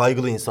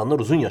kaygılı insanlar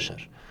uzun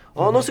yaşar.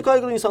 Aa nasıl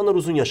kaygılı insanlar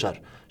uzun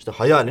yaşar? İşte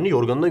hayalini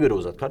yorganına göre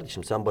uzat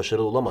kardeşim. Sen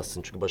başarılı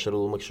olamazsın çünkü başarılı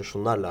olmak için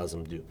şunlar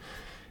lazım diyor.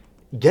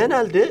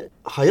 Genelde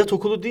hayat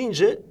okulu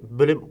deyince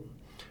böyle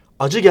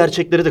acı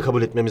gerçekleri de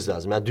kabul etmemiz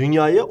lazım. Yani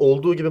dünyaya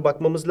olduğu gibi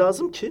bakmamız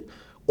lazım ki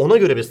ona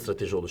göre bir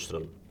strateji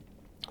oluşturalım.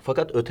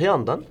 Fakat öte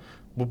yandan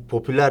bu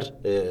popüler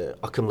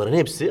akımların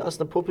hepsi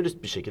aslında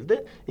popülist bir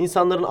şekilde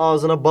insanların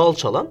ağzına bal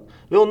çalan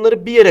ve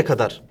onları bir yere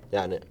kadar,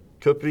 yani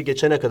köprüyü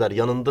geçene kadar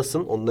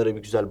yanındasın, onları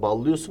bir güzel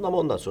ballıyorsun ama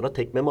ondan sonra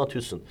tekme mi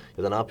atıyorsun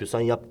ya da ne yapıyorsan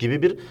yap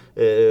gibi bir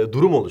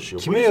durum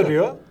oluşuyor. Kime Bu yüzden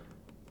yarıyor?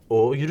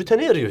 O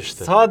yürütene yarıyor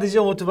işte. Sadece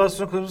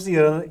motivasyon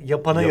konusunu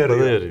yapana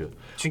yarıyor.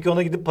 Çünkü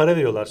ona gidip para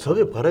veriyorlar sonra.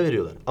 Tabii para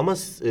veriyorlar. Ama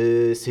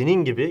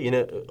senin gibi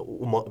yine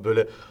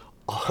böyle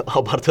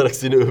abartarak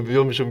seni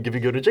övüyormuşum gibi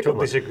görecek Çok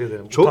ama teşekkür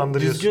ederim. çok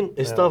Utandırıyorsun. düzgün,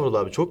 estağfurullah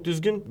abi. Çok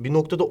düzgün bir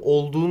noktada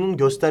olduğunun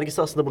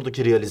göstergesi aslında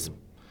buradaki realizm.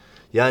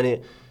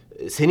 Yani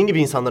senin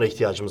gibi insanlara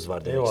ihtiyacımız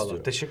var demek Eyvallah,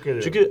 istiyorum. teşekkür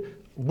ederim. Çünkü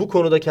bu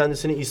konuda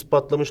kendisini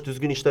ispatlamış,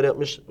 düzgün işler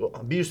yapmış,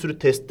 bir sürü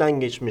testten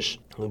geçmiş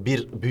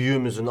bir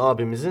büyüğümüzün,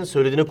 abimizin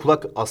söylediğine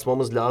kulak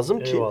asmamız lazım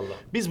ki Eyvallah.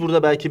 biz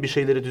burada belki bir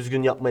şeyleri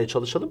düzgün yapmaya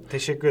çalışalım.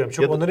 Teşekkür ederim.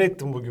 Çok Ya da- onur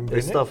ettin bugün beni.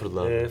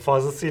 Estağfurullah.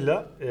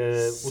 Fazlasıyla Sen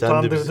de bizi.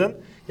 utandırdın.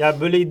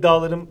 Ya böyle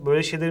iddialarım,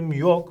 böyle şeylerim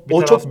yok. Bir O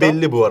taraftan, çok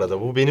belli bu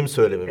arada. Bu benim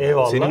söylemem. yani.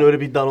 Eyvallah. Senin öyle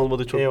bir iddian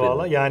olmadığı çok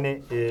Eyvallah. belli.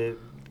 Yani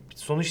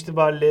sonuç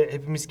itibariyle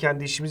hepimiz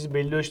kendi işimizi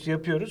belli ölçüde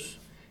yapıyoruz.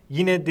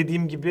 Yine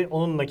dediğim gibi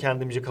onunla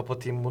kendimce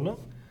kapatayım bunu.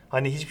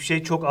 Hani hiçbir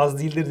şey çok az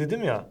değildir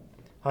dedim ya.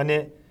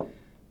 Hani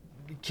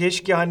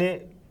keşke hani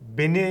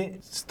beni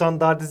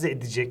standartize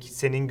edecek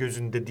senin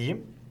gözünde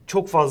diyeyim.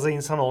 Çok fazla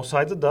insan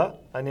olsaydı da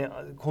hani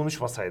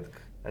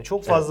konuşmasaydık. Yani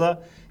çok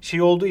fazla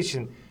şey olduğu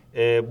için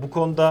bu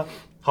konuda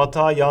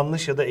hata,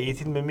 yanlış ya da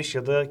eğitilmemiş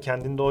ya da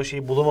kendinde o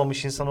şeyi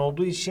bulamamış insan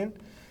olduğu için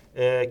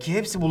ki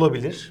hepsi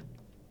bulabilir.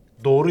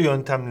 Doğru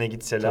yöntemle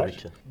gitseler. Tabii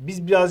ki.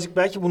 Biz birazcık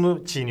belki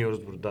bunu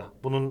çiğniyoruz burada.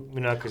 Bunun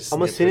münakaşasını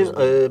Ama senin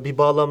yapıyoruz. bir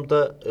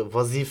bağlamda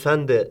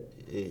vazifen de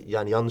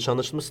yani yanlış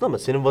anlaşılmasın ama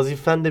senin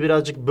vazifen de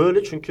birazcık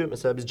böyle çünkü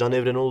mesela biz Can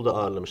Evrenoğlu da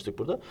ağırlamıştık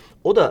burada.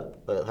 O da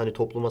hani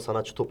topluma,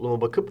 sanatçı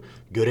topluma bakıp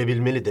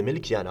görebilmeli,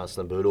 demeli ki yani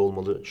aslında böyle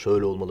olmalı,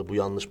 şöyle olmalı, bu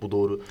yanlış, bu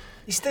doğru.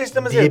 İster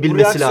istemez evet, bu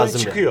diyebilmesi reaksiyon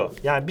lazım çıkıyor.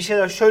 Yani bir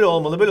şeyler şöyle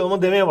olmalı, böyle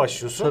olmalı demeye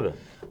başlıyorsun. Tabii.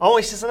 Ama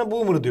işte sana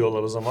boomer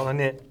diyorlar o zaman.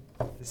 Hani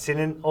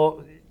senin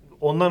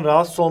ondan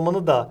rahatsız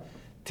olmanı da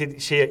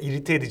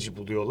irite edici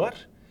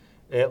buluyorlar.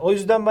 O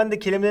yüzden ben de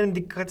kelimelerin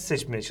dikkati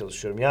seçmeye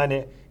çalışıyorum.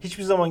 Yani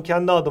hiçbir zaman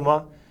kendi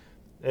adıma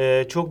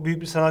çok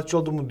büyük bir sanatçı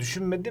olduğumu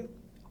düşünmedim.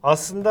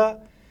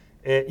 Aslında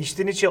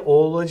içten içe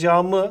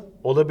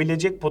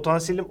olabilecek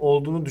potansiyelim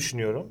olduğunu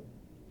düşünüyorum.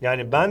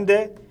 Yani ben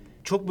de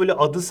çok böyle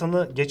adı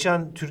sana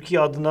geçen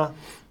Türkiye adına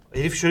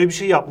herif şöyle bir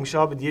şey yapmış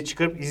abi diye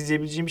çıkarıp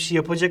izleyebileceğim bir şey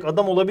yapacak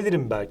adam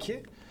olabilirim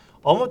belki.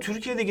 Ama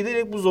Türkiye'de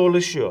giderek bu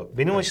zorlaşıyor.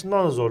 Benim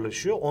açımdan da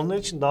zorlaşıyor. Onlar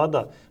için daha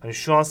da hani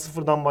şu an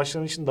sıfırdan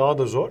başlayan için daha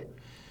da zor.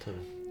 Tabii.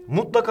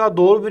 Mutlaka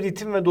doğru bir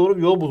ritim ve doğru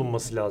bir yol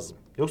bulunması lazım.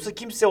 Yoksa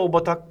kimse o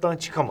bataklıktan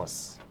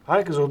çıkamaz.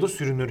 Herkes orada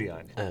sürünür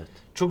yani. Evet.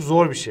 Çok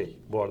zor bir şey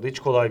bu arada. Hiç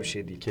kolay bir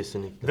şey değil.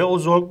 Kesinlikle. Ve o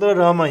zorluklara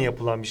rağmen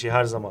yapılan bir şey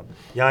her zaman.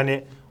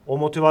 Yani o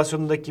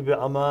motivasyonundaki gibi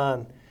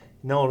aman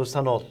ne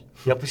olursan ol.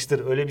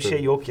 Yapıştır. Öyle bir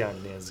şey yok yani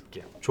ne yazık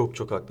ki. Çok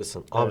çok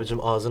haklısın. Abicim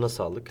ağzına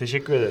sağlık.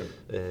 Teşekkür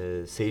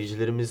ederim.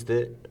 Seyircilerimiz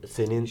de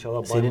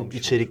İnşallah senin baymamışım.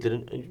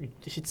 içeriklerin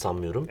hiç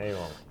sanmıyorum.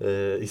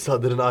 Eyvallah.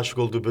 İnsanların aşık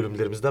olduğu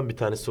bölümlerimizden bir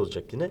tanesi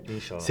olacak yine.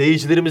 İnşallah.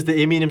 Seyircilerimiz de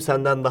eminim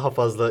senden daha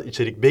fazla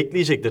içerik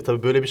bekleyecektir.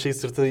 Tabii böyle bir şey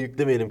sırtına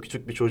yüklemeyelim.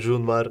 Küçük bir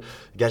çocuğun var.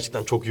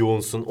 Gerçekten çok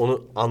yoğunsun.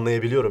 Onu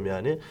anlayabiliyorum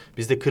yani.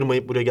 Biz de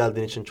kırmayıp buraya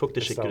geldiğin için çok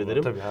teşekkür Estağfurullah,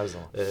 ederim. tabii her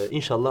zaman.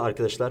 İnşallah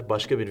arkadaşlar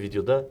başka bir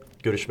videoda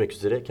görüşmek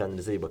üzere.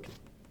 Kendinize iyi bakın.